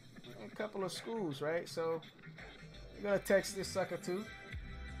of schools, right? So we're gonna text this sucker too.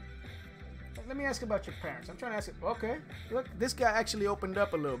 Let me ask about your parents. I'm trying to ask it. Okay, look, this guy actually opened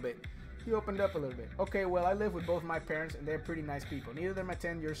up a little bit. He opened up a little bit. Okay, well, I live with both my parents, and they're pretty nice people. Neither of them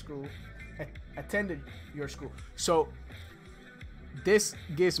attended your school. So this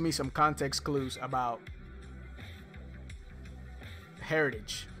gives me some context clues about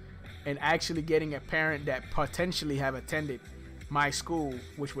heritage. And actually getting a parent that potentially have attended my school,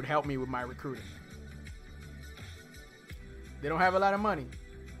 which would help me with my recruiting. They don't have a lot of money.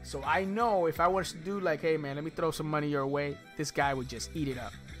 So I know if I was to do like, hey man, let me throw some money your way, this guy would just eat it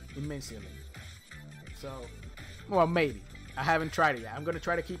up immensely. So, well, maybe. I haven't tried it yet. I'm going to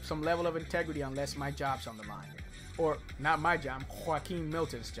try to keep some level of integrity unless my job's on the line. Or, not my job, Joakim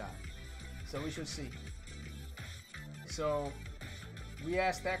Milton's job. So we should see. So we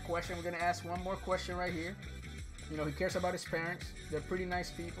asked that question. We're going to ask one more question right here. You know, he cares about his parents. They're pretty nice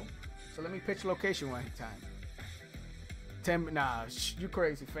people. So let me pitch location one time. 10, nah, you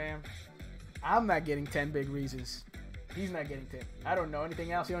crazy, fam. I'm not getting 10 big reasons. He's not getting 10. I don't know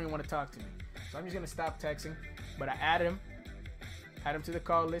anything else. He don't even want to talk to me. So I'm just going to stop texting. But I added him. Add him to the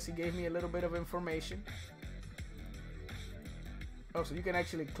call list. He gave me a little bit of information. Oh, so you can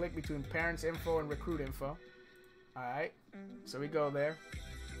actually click between parents info and recruit info. Alright, so we go there.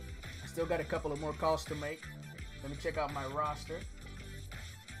 I still got a couple of more calls to make. Let me check out my roster.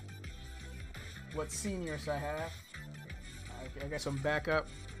 What seniors I have. Okay, I got some backup.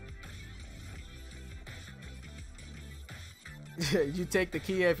 You take the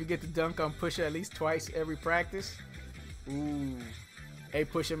Kia if you get to dunk on Pusha at least twice every practice. Ooh. Hey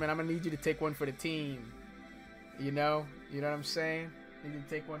Pushaman, I'm gonna need you to take one for the team. You know what I'm saying? You need to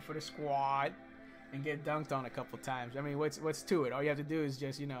take one for the squad. And get dunked on a couple times. I mean, what's to it? All you have to do is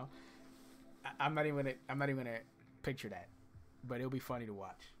just, you know, I'm not even gonna picture that, but it'll be funny to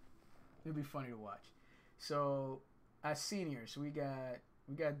watch. It'll be funny to watch. So, as seniors, we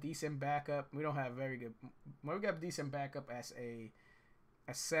got decent backup. We don't have very good. Well, we got decent backup as a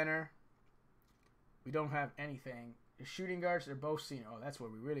center. We don't have anything. The shooting guards, they're both senior. Oh, that's where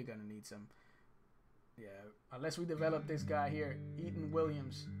we're really gonna need some. Yeah, unless we develop this guy here, Eaton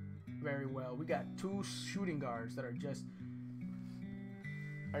Williams. Very well. We got two shooting guards that are just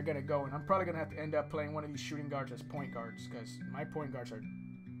are gonna go, and I'm probably gonna have to end up playing one of these shooting guards as point guards because my point guards are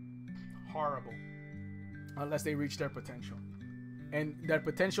horrible unless they reach their potential, and that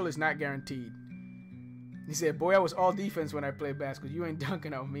potential is not guaranteed. He said, "Boy, I was all defense when I played basketball. You ain't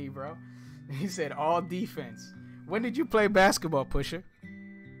dunking on me, bro." He said, "All defense." When did you play basketball, Pusher?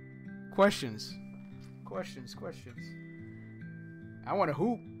 Questions. I want to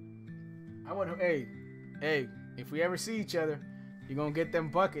hoop. Hey, if we ever see each other, you're going to get them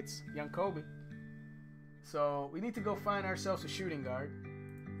buckets, young Kobe. So we need to go find ourselves a shooting guard.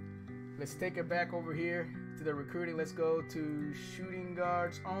 Let's take it back over here to the recruiting. Let's go to shooting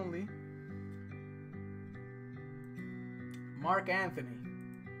guards only. Mark Anthony.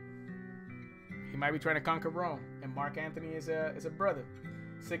 He might be trying to conquer Rome. And Mark Anthony is a brother.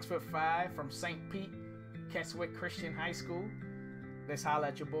 6'5" from St. Pete, Keswick Christian High School. Let's holla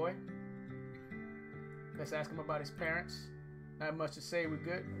at your boy. Let's ask him about his parents. Not much to say. We're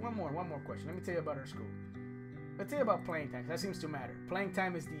good. One more question. Let me tell you about our school. Let's tell you about playing time. That seems to matter. Playing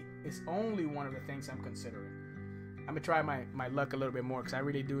time is only one of the things I'm considering. I'm gonna try my luck a little bit more because I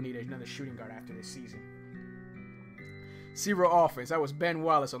really do need another shooting guard after this season. 0 offense. That was Ben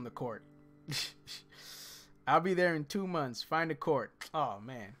Wallace on the court. I'll be there in 2 months. Find the court. Oh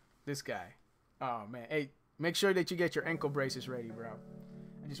man, this guy. Oh man. Hey, make sure that you get your ankle braces ready, bro.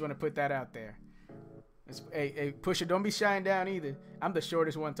 I just want to put that out there. Hey, Pusha, don't be shying down either. I'm the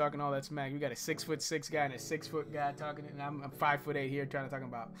shortest one talking all that smack. You got a 6'6" guy and a 6 foot guy talking, and I'm 5'8" here trying to talk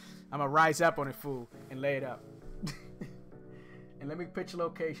about. I'm gonna rise up on it, fool, and lay it up. And let me pitch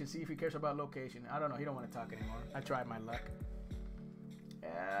location. See if he cares about location. I don't know. He don't want to talk anymore. I tried my luck.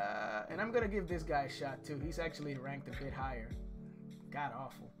 And I'm gonna give this guy a shot too. He's actually ranked a bit higher. God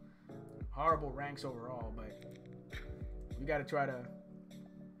awful. Horrible ranks overall, but we gotta try to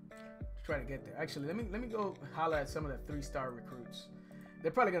get there. Actually, let me go holler at some of the 3-star recruits.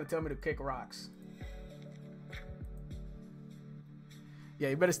 They're probably gonna tell me to kick rocks. Yeah,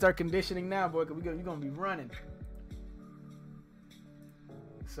 you better start conditioning now, boy, because you're gonna be running.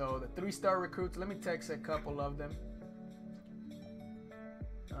 So the 3-star recruits, let me text a couple of them.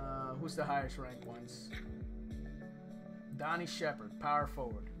 Who's the highest ranked ones? Donnie Shepard, power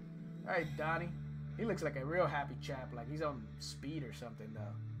forward. All right, Donnie. He looks like a real happy chap, like he's on speed or something,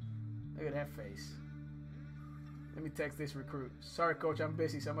 though. Look at that face. Let me text this recruit. Sorry, coach, I'm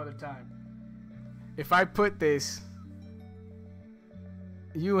busy some other time. If I put this,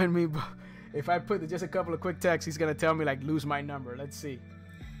 you and me, if I put just a couple of quick texts, he's going to tell me, like, lose my number. Let's see.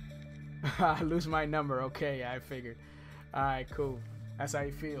 Lose my number. Okay, yeah, I figured. All right, cool. That's how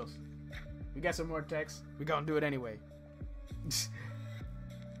he feels. We got some more texts. We're going to do it anyway.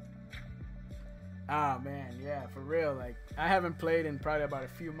 Ah, man, yeah, for real. Like, I haven't played in probably about a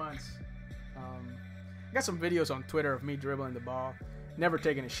few months. I got some videos on Twitter of me dribbling the ball. Never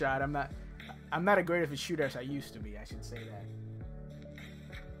taking a shot. I'm not as great of a shooter as I used to be. I should say that.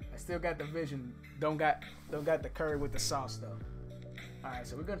 I still got the vision. Don't got the curry with the sauce though. All right,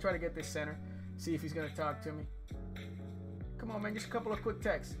 so we're gonna try to get this center. See if he's gonna talk to me. Come on, man, just a couple of quick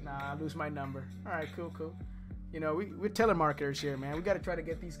texts. Nah, I lose my number. All right, cool. You know, we're telemarketers here, man. We got to try to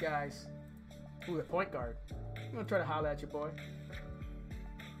get these guys. Ooh, the point guard. I'm gonna try to holler at you, boy.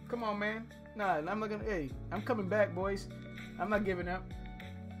 Come on, man. Nah, I'm not gonna. Hey, I'm coming back, boys. I'm not giving up.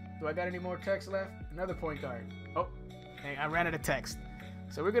 Do I got any more texts left? Another point guard. Oh, hey, I ran out of text.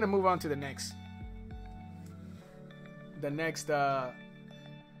 So we're gonna move on to the next day.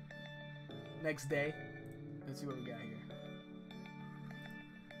 Let's see what we got here.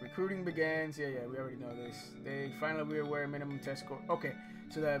 Recruiting begins. Yeah, we already know this. They finally be aware minimum test score. Okay,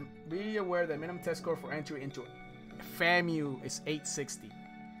 so that be aware that minimum test score for entry into FAMU is 860.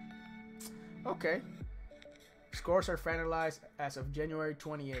 Okay. Scores are finalized as of January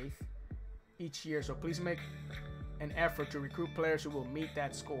 28th each year, so please make an effort to recruit players who will meet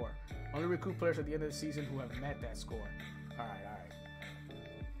that score. Only recruit players at the end of the season who have met that score. All right.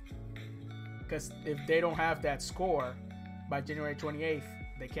 Because if they don't have that score by January 28th,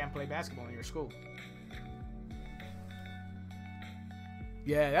 they can't play basketball in your school.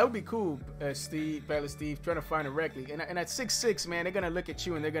 Yeah, that would be cool, Steve, trying to find a rec league. And at 6'6", man, they're going to look at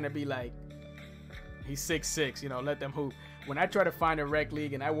you and they're going to be like, he's 6'6", you know, let them hoop. When I try to find a rec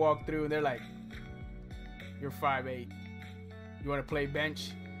league and I walk through and they're like, you're 5'8". You want to play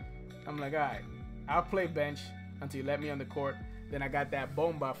bench? I'm like, all right, I'll play bench until you let me on the court. Then I got that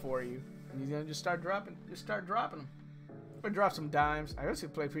bomba for you. And he's going to just start dropping them. I'm going to drop some dimes. I also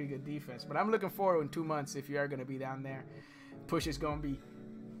play pretty good defense. But I'm looking forward in 2 months if you are going to be down there. Push is going to be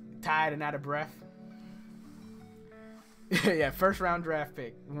tired and out of breath. Yeah, first round draft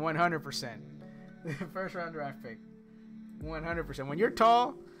pick. 100%. First round draft pick. 100%. When you're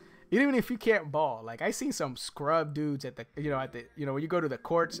tall, even if you can't ball, like I seen some scrub dudes at the, when you go to the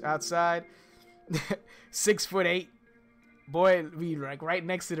courts outside, 6'8", boy, be like right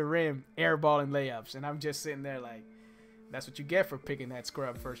next to the rim, airballing layups, and I'm just sitting there like, that's what you get for picking that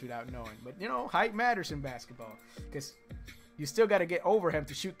scrub first without knowing. But height matters in basketball because you still got to get over him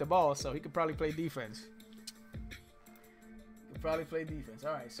to shoot the ball, so he could probably play defense. All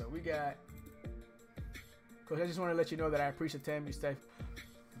right, so we got. Coach, I just want to let you know that I appreciate the time you stay.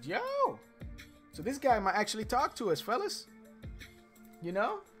 Yo, so this guy might actually talk to us, fellas.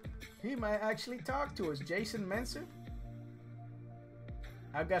 He might actually talk to us. Jason Menser.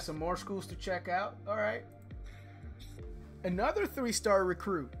 I've got some more schools to check out. All right. Another 3-star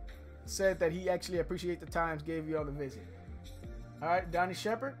recruit said that he actually appreciated the times, gave you all the visit. All right, Donnie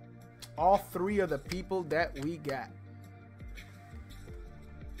Shepard. All 3 of the people that we got.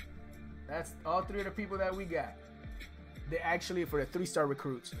 That's all 3 of the people that we got. They actually, for the 3-star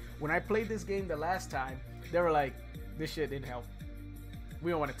recruits. When I played this game the last time, they were like, this shit didn't help.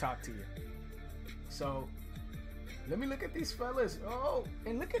 We don't want to talk to you. So, let me look at these fellas. Oh,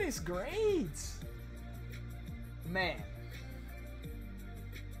 and look at his grades. Man.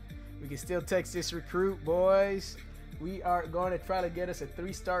 We can still text this recruit, boys. We are going to try to get us a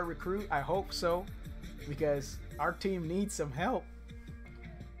 3-star recruit. I hope so, because our team needs some help.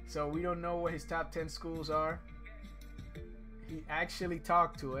 So we don't know what his top 10 schools are. He actually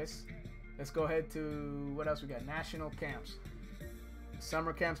talked to us. Let's go ahead to, what else we got? National camps.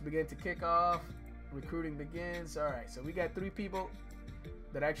 Summer camps begin to kick off. Recruiting begins. All right, so we got 3 people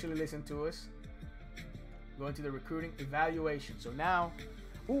that actually listen to us. Going to the recruiting evaluation. So now,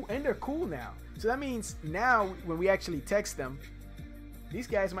 and they're cool now. So that means now when we actually text them, these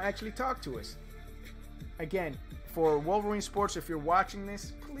guys might actually talk to us. Again, for Wolverine Sports, if you're watching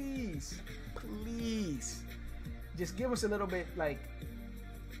this, please, just give us a little bit like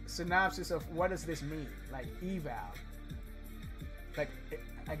synopsis of what does this mean, like eval. Like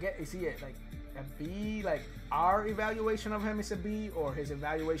I get, is he like a B? Like our evaluation of him is a B, or his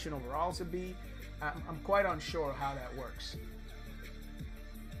evaluation overall is a B? I'm quite unsure how that works.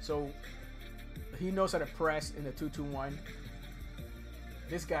 So he knows how to press in the 2-2-1.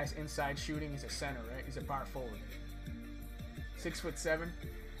 This guy's inside shooting. He's a center, right? He's a power forward. 6'7".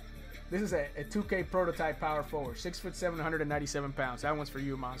 This is a 2K prototype power forward. 6'7", 197 pounds. That one's for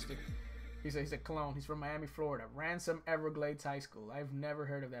you, monster. He's a clone. He's from Miami, Florida. Ransom Everglades High School. I've never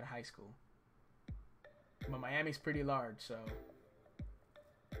heard of that high school. But Miami's pretty large, so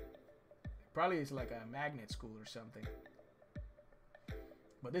probably it's like a magnet school or something.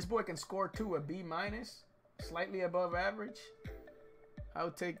 But this boy can score too, a B-, slightly above average. I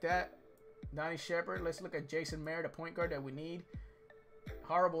would take that. Donnie Shepard. Let's look at Jason Merritt, a point guard that we need.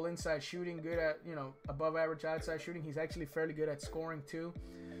 Horrible inside shooting, good at, above average outside shooting. He's actually fairly good at scoring too.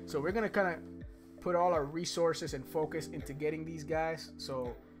 So we're going to kind of put all our resources and focus into getting these guys.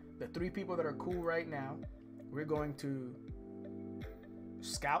 So the 3 people that are cool right now, we're going to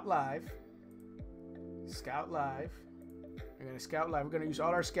scout live. We're going to scout live. We're going to use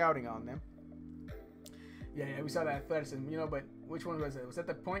all our scouting on them. Yeah, we saw that athleticism, but which one was it? Was that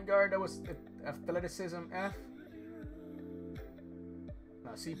the point guard that was athleticism F?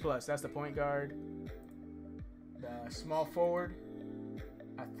 No, C+. That's the point guard. The small forward,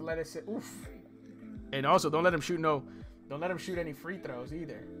 athleticism. Oof. And also, don't let him shoot any free throws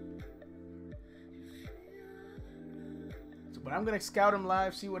either. So, but I'm gonna scout him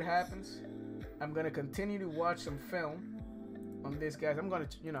live, see what happens. I'm gonna continue to watch some film on this guys. I'm gonna,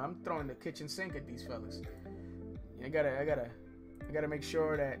 I'm throwing the kitchen sink at these fellas. I gotta make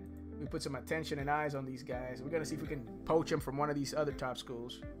sure that we put some attention and eyes on these guys. We're gonna see if we can poach them from one of these other top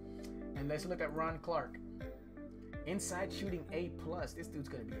schools. And let's look at Ron Clark. Inside shooting A+. This dude's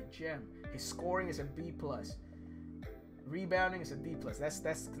gonna be a gem. His scoring is a B+. Rebounding is a D+.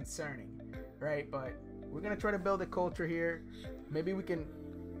 That's concerning, right? But we're gonna try to build a culture here. Maybe we can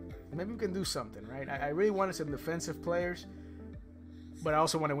do something, right? I really wanted some defensive players, but I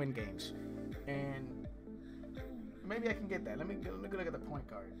also want to win games. And maybe I can get that. Let me look at the point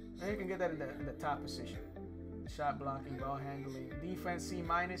guard. Maybe I can get that in the top position. Shot blocking, ball handling, defense C-.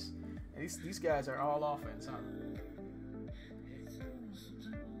 These guys are all offense, huh?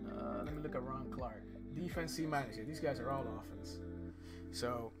 Let me look at Ron Clark. Defense C-. Yeah, these guys are all offense.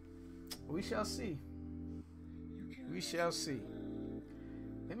 So we shall see.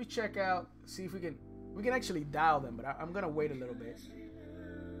 Let me check out, see if we can actually dial them, but I'm gonna wait a little bit.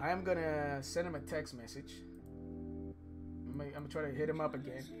 I am gonna send him a text message. I'm gonna try to hit him up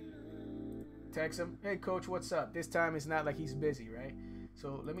again. Text him, hey coach, what's up? This time it's not like he's busy, right?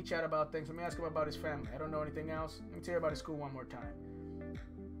 So let me chat about things. Let me ask him about his family. I don't know anything else. Let me tell you about his school one more time.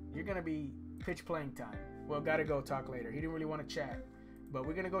 You're gonna be pitch playing time. Well, gotta go talk later. He didn't really want to chat, but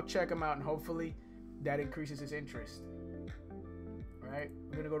we're gonna go check him out, and hopefully that increases his interest. All right,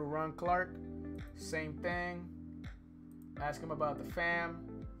 we're gonna go to Ron Clark. Same thing. Ask him about the fam.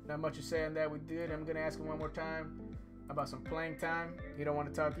 Not much to say on that. We did. I'm gonna ask him one more time about some playing time. He don't want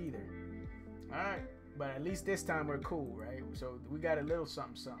to talk either. All right, but at least this time we're cool, right? So we got a little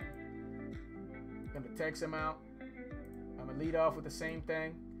something, something. Gonna text him out. I'm gonna lead off with the same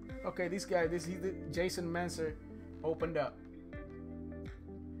thing. Okay, these guys. Jason Menser opened up.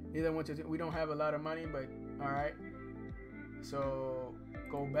 Either went to. We don't have a lot of money, but all right. So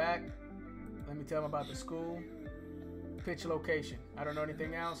go back. Let me tell him about the school. Pitch location. I don't know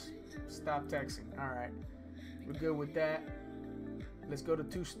anything else. Stop texting. All right, we're good with that. Let's go to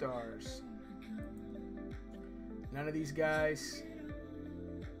 2 stars. None of these guys.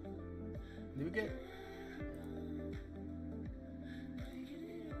 Did we get?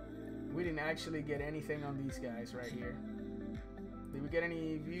 We didn't actually get anything on these guys right here. Did we get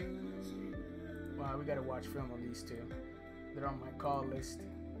any views? Wow, we gotta watch film on these 2. They're on my call list.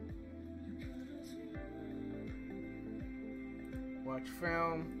 Watch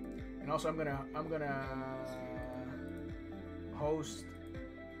film, and also I'm gonna host.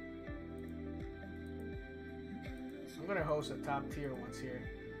 I'm gonna host the top tier ones here,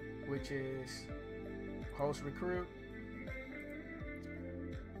 which is host recruit,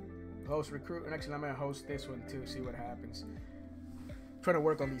 and actually I'm gonna host this one too. See what happens. Trying to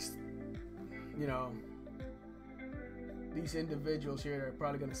work on these, you know, these individuals here that are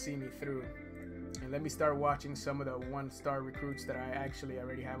probably gonna see me through. And let me start watching some of the 1-star recruits that I actually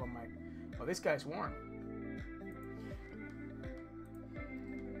already have on my. Oh, this guy's warm.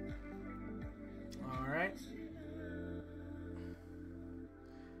 All right.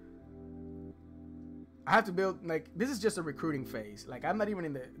 I have to build, like, this is just a recruiting phase. Like, I'm not even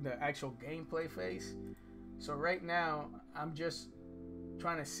in the actual gameplay phase. So right now, I'm just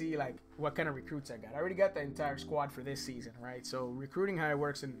trying to see, like, what kind of recruits I got. I already got the entire squad for this season, right? So recruiting, how it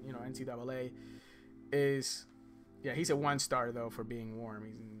works in, you know, NCAA is, yeah, he's a 1-star though for being warm.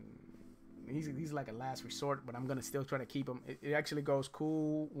 He's like a last resort, but I'm gonna still try to keep him. It actually goes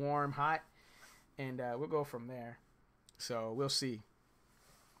cool, warm, hot, and we'll go from there. So we'll see.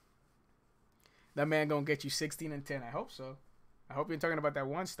 That man gonna get you 16 and 10. I hope so. I hope you're talking about that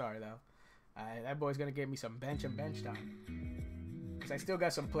 1-star though. That boy's gonna get me some bench time. Cause I still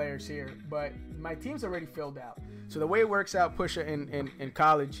got some players here, but my team's already filled out. So the way it works out, Pusha, in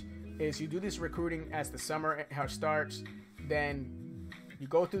college, is you do this recruiting as the summer how it starts, then you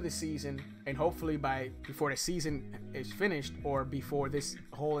go through the season, and hopefully before the season is finished, or before this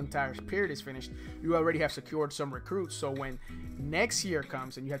whole entire period is finished, you already have secured some recruits. So when next year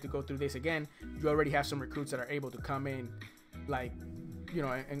comes and you have to go through this again, you already have some recruits that are able to come in, like, you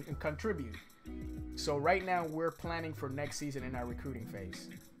know, and contribute. So right now we're planning for next season in our recruiting phase,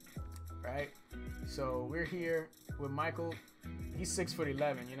 right? So we're here with Michael. He's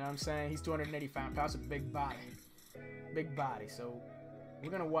 6'11", you know what I'm saying? He's 285 pounds, a big body. So we're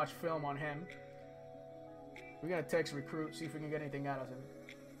gonna watch film on him. We're gonna text recruit, see if we can get anything out of him.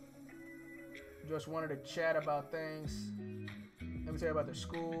 Just wanted to chat about things. Let me tell you about the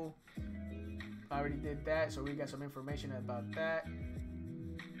school. I already did that, so we got some information about that.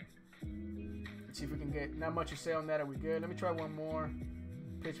 Let's see if we can get, not much to say on that. Are we good? Let me try one more.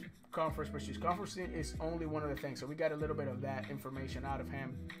 Pitch conference pursuits. Conference is only one of the things, so we got a little bit of that information out of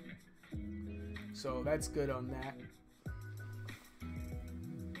him. So that's good on that.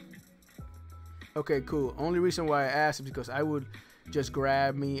 Okay, cool. Only reason why I asked is because I would just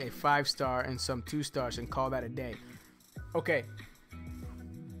grab me a 5-star and some 2-stars and call that a day. Okay.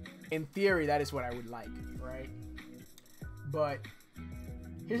 In theory, that is what I would like, right? But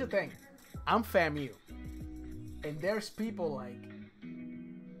here's the thing. I'm FAMU. And there's people like,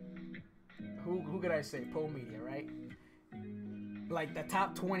 who could I say? Pole Media, right? Like the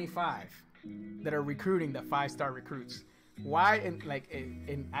top 25 that are recruiting the 5-star recruits. Why?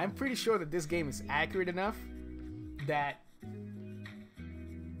 And I'm pretty sure that this game is accurate enough that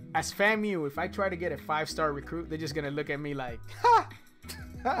as FAMU, if I try to get a 5-star recruit, they're just gonna look at me like, ha!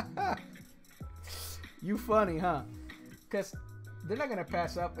 You funny, huh? Because they're not gonna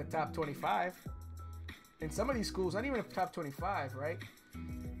pass up the top 25. In some of these schools, not even the top 25, right?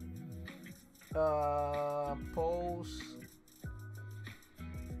 Polls.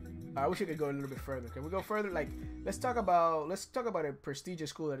 I wish I could go a little bit further. Can we go further? Like, let's talk about a prestigious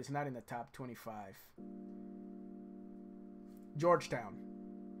school that is not in the top 25. Georgetown,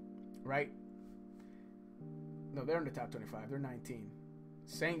 right? No, they're in the top 25. They're 19.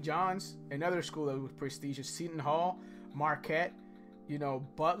 St. John's, another school that was prestigious. Seton Hall, Marquette, you know,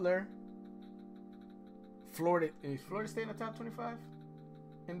 Butler. Florida, is Florida State in the top 25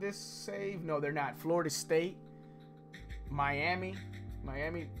 in this save? No, they're not. Florida State, Miami,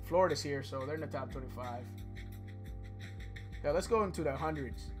 Florida's here, so they're in the top 25. Now let's go into the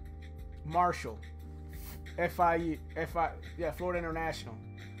hundreds. Marshall, FIU, Florida International.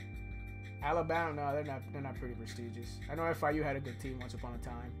 Alabama, no, they're not pretty prestigious. I know FIU had a good team once upon a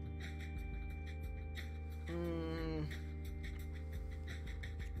time.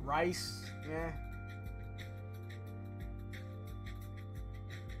 Rice, yeah.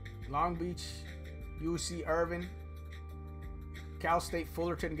 Long Beach, UC Irvine, Cal State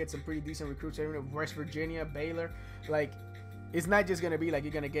Fullerton get some pretty decent recruits. West Virginia, Baylor. Like, it's not just gonna be like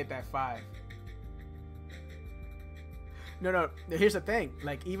you're gonna get that 5. No. Here's the thing.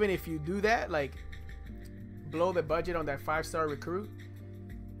 Like, even if you do that, like, blow the budget on that 5-star recruit,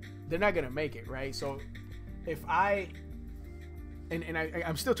 they're not gonna make it, right? So, if I'm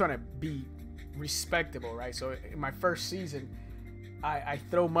still trying to be respectable, right? So, in my first season, I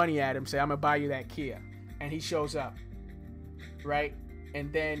throw money at him, say, I'm gonna buy you that Kia, and he shows up, right?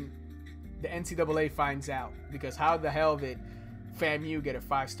 And then the NCAA finds out, because how the hell did FAMU get a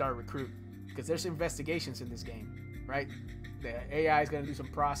 5-star recruit? Because there's investigations in this game, right? The AI is gonna do some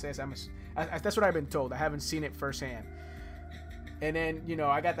process. That's what I've been told. I haven't seen it firsthand. And then, you know,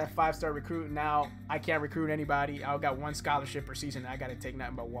 I got that 5-star recruit. Now I can't recruit anybody. I got 1 scholarship per season. I got to take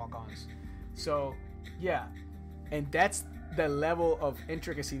nothing but walk-ons. So yeah, and that's the level of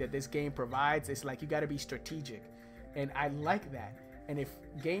intricacy that this game provides. It's like you got to be strategic, and I like that. And if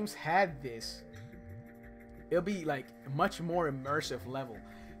games had this, it'll be like much more immersive level.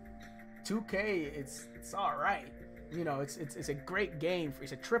 2K, it's all right, you know, it's a great game.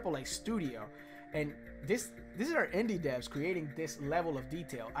 It's a AAA studio, and these are indie devs creating this level of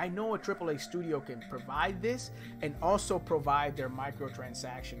detail. I know a AAA studio can provide this and also provide their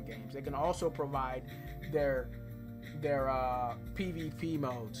microtransaction games. They can also provide their PvP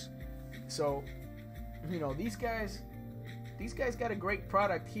modes. So, you know, these guys got a great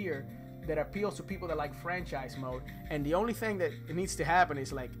product here that appeals to people that like franchise mode. And the only thing that needs to happen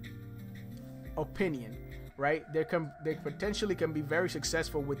is like opinion, right? They potentially can be very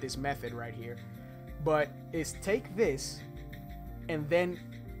successful with this method right here, but it's take this and then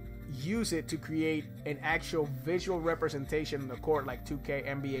use it to create an actual visual representation on the court, like 2K,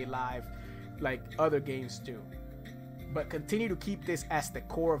 NBA Live, like other games do. But continue to keep this as the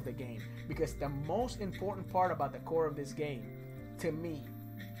core of the game, because the most important part about the core of this game, to me,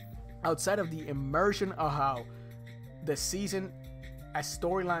 outside of the immersion of how the season as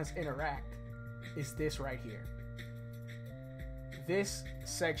storylines interact, is this right here. This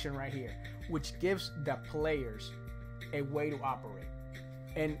section right here, which gives the players a way to operate.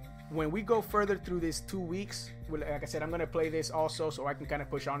 And when we go further through this 2 weeks, like I said, I'm going to play this also so I can kind of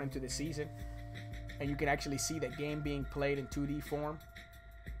push on into the season, and you can actually see the game being played in 2D form.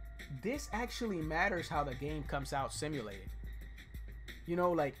 This actually matters how the game comes out simulated. You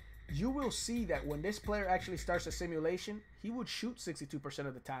know, like, you will see that when this player actually starts a simulation, he would shoot 62%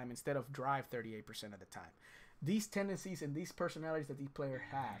 of the time instead of drive 38% of the time. These tendencies and these personalities that these players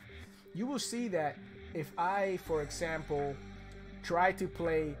have. You will see that if I, for example, try to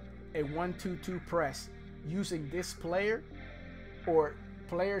play a 1-2-2 press using this player, or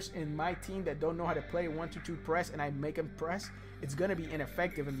players in my team that don't know how to play a 1-2-2 press, and I make them press, it's going to be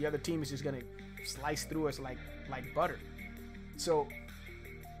ineffective, and the other team is just going to slice through us like butter. So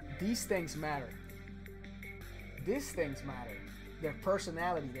these things matter. These things matter. Their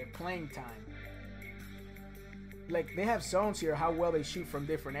personality, their playing time. Like, they have zones here, how well they shoot from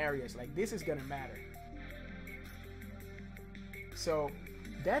different areas. Like, this is going to matter. So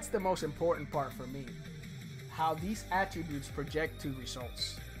that's the most important part for me, how these attributes project to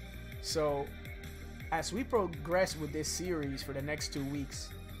results. So as we progress with this series for the next 2 weeks,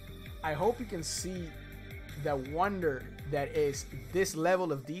 I hope you can see the wonder that is this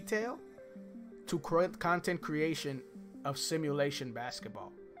level of detail to content creation of simulation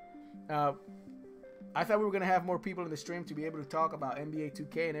basketball. I thought we were going to have more people in the stream to be able to talk about NBA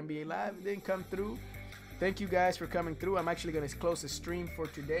 2K and NBA Live. It didn't come through. Thank you guys for coming through. I'm actually going to close the stream for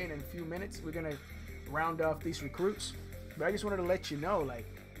today, and in a few minutes we're going to round off these recruits. But I just wanted to let you know, like,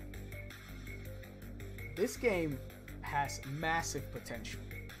 this game has massive potential.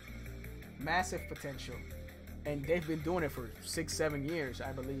 Massive potential. And they've been doing it for 6-7 years,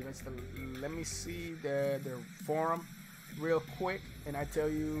 I believe. Let me see their forum real quick, and I tell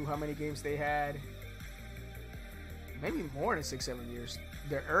you how many games they had. Maybe more than 6-7 years.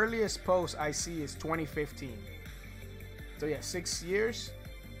 The earliest post I see is 2015. So yeah, 6 years.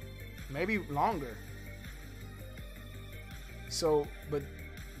 maybe longer. So, but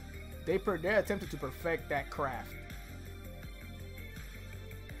they attempted to perfect that craft.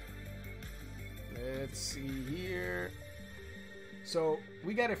 Let's see here. So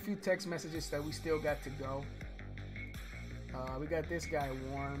we got a few text messages that we still got to go. We got this guy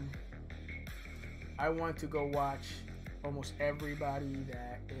warm. I want to go watch almost everybody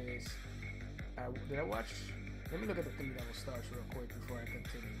that is. Did I watch? Let me look at the 3 level stars real quick before I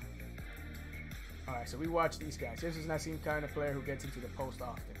continue. All right, so we watch these guys. This is not the kind of player who gets into the post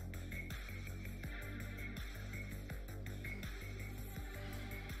often.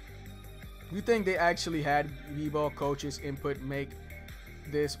 You think they actually had b-ball coaches input make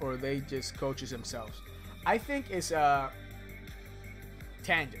this, or they just coaches themselves? I think it's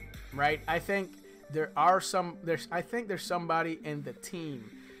tangent, right? I think there's somebody in the team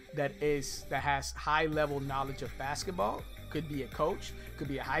that has high level knowledge of basketball. Could be a coach, could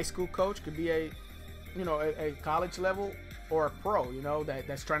be a high school coach, could be a college level or a pro,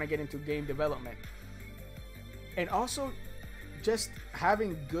 that's trying to get into game development. And also just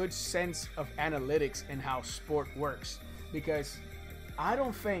having good sense of analytics and how sport works, because I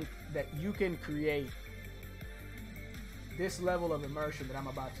don't think that you can create this level of immersion that I'm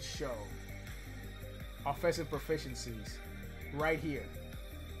about to show, offensive proficiencies right here,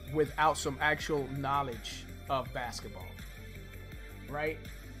 without some actual knowledge of basketball, right?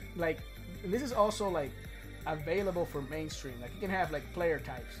 Like, this is also like available for mainstream. Like, you can have like player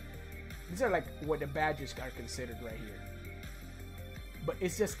types. These are like what the badges are considered right here. But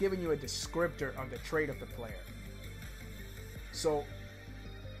it's just giving you a descriptor on the trait of the player. So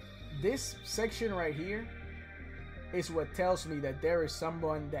this section right here is what tells me that there is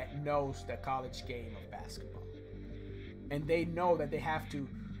someone that knows the college game of basketball. And they know that they have to,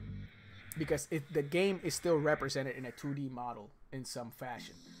 because the game is still represented in a 2D model in some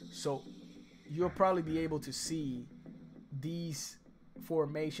fashion. So you'll probably be able to see these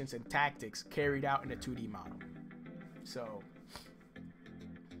formations and tactics carried out in a 2D model. So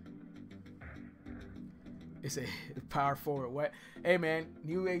it's a power forward. What? Hey man,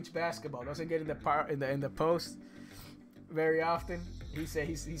 new age basketball doesn't get in the power in the post very often. He said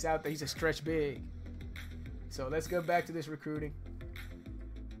he's out there. He's a stretch big. So let's go back to this recruiting.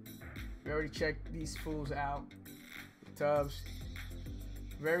 We already checked these fools out. Tubbs.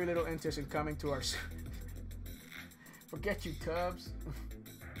 Very little interest in coming to our. Forget you, Tubbs.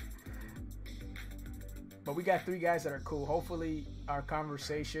 But we got 3 guys that are cool. Hopefully our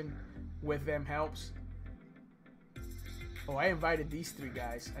conversation with them helps. Oh, I invited these 3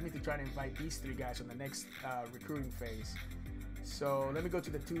 guys. I need to try to invite these 3 guys on the next recruiting phase. So let me go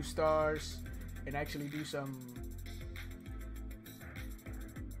to the 2 stars and actually do some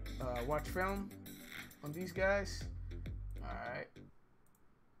watch film on these guys. All right.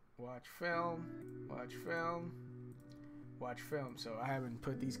 Watch film, watch film, watch film. So I haven't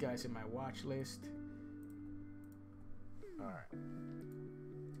put these guys in my watch list. All right.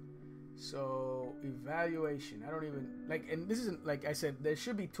 So evaluation, I don't even like, and this isn't, like I said, there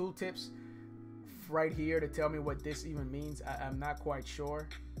should be tooltips right here to tell me what this even means. I'm not quite sure.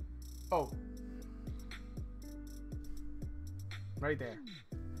 Oh, right there,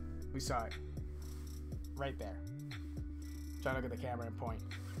 we saw it right there. Try to look at the camera and point.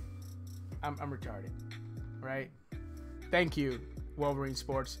 I'm retarded, right? Thank you, Wolverine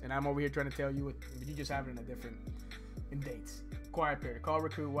Sports, and I'm over here trying to tell you what, but you just have it in dates. Quiet period. Call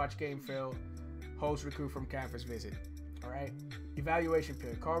recruit, watch game fill, host recruit from campus visit. All right. Evaluation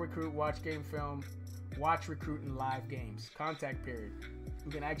period. Call recruit, watch game film, watch recruit in live games. Contact period.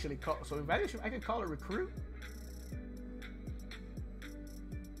 You can actually call. So evaluation, I can call a recruit.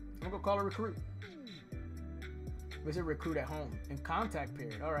 I'm gonna go call a recruit. Visit recruit at home. In contact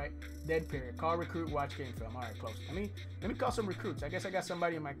period. All right. Dead period. Call recruit, watch game film. All right, close. Let me call some recruits. I guess I got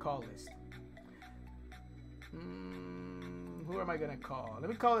somebody in my call list. Who am I gonna call? Let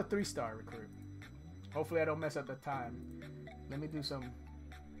me call a 3-star recruit. Hopefully I don't mess up the time. Let me do some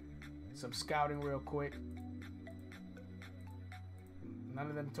scouting real quick. None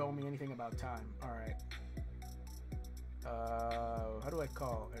of them told me anything about time. All right. How do I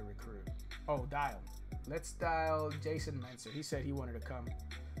call a recruit? Oh, dial. Let's dial Jason Menser. He said he wanted to come.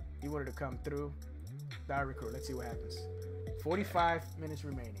 He wanted to come through. Dial recruit. Let's see what happens. 45 minutes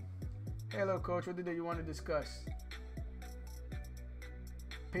remaining. Hello, coach. What do you want to discuss?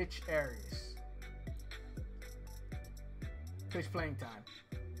 Pitch areas. Pitch playing time.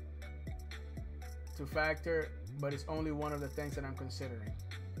 To factor, but it's only one of the things that I'm considering.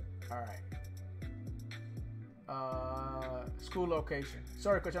 All right. School location.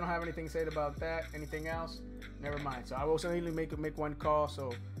 Sorry, coach, I don't have anything to say about that. Anything else? Never mind. So I will certainly make one call.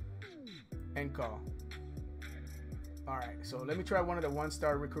 So End call. Alright, so let me try one of the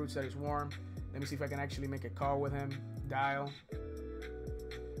 1-star recruits that is warm. Let me see if I can actually make a call with him. Dial.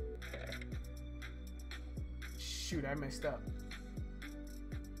 Shoot, I messed up.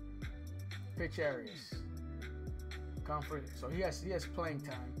 Pitch areas. Conference. So he has playing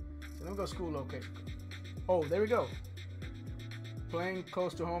time. So let me go school location. Oh, there we go. Playing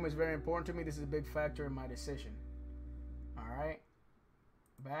close to home is very important to me. This is a big factor in my decision. Alright.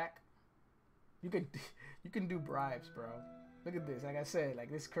 Back. You can do bribes, bro. Look at this. Like I said,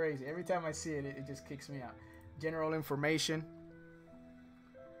 like this is crazy. Every time I see it, it just kicks me out. General information.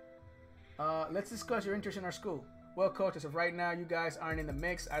 Let's discuss your interest in our school. Well, coach, as of right now, you guys aren't in the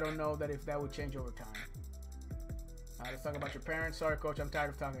mix. I don't know that if that would change over time. Let's talk about your parents. Sorry, coach, I'm tired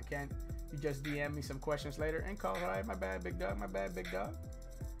of talking. Can't you just DM me some questions later and call? All right, my bad, big dog. My bad, big dog.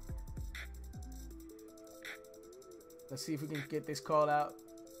 Let's see if we can get this call out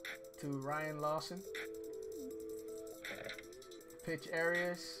to Ryan Lawson. Pitch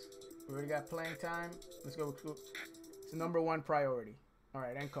areas. We already got playing time. Let's go. It's the #1 priority. All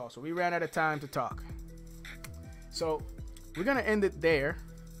right, end call. So we ran out of time to talk. So we're going to end it there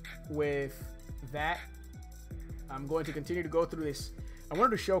with that. I'm going to continue to go through this. I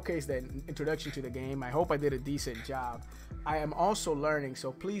wanted to showcase the introduction to the game. I hope I did a decent job. I am also learning,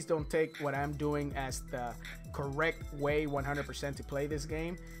 so please don't take what I'm doing as the correct way 100% to play this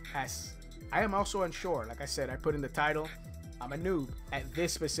game, as I am also unsure. Like I said, I put in the title, I'm a noob at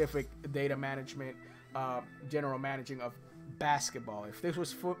this specific data management, general managing of basketball. If this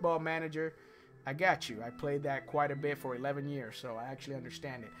was Football Manager, I got you. I played that quite a bit for 11 years, so I actually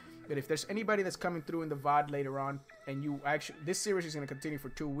understand it. But if there's anybody that's coming through in the VOD later on, and you actually, this series is going to continue for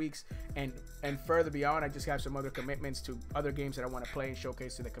 2 weeks and further beyond. I just have some other commitments to other games that I want to play and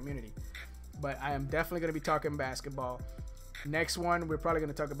showcase to the community. But I am definitely going to be talking basketball. Next one, we're probably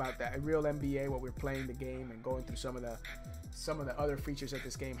going to talk about that real NBA, what we're playing the game and going through some of the other features that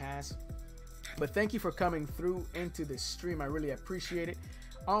this game has. But thank you for coming through into this stream. I really appreciate it.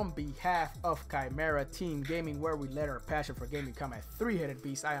 On behalf of Chimera Team Gaming, where we let our passion for gaming come at three-headed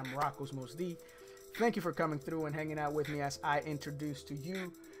beast, I am RockossmosD. Thank you for coming through and hanging out with me as I introduce to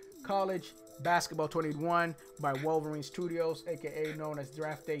you College Basketball 21 by Wolverine Studios, aka known as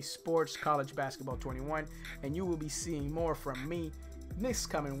Draft Day Sports College Basketball 21. And you will be seeing more from me this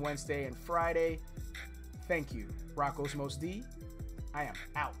coming Wednesday and Friday. Thank you, RockossmosD. I am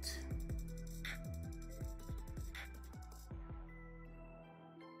out.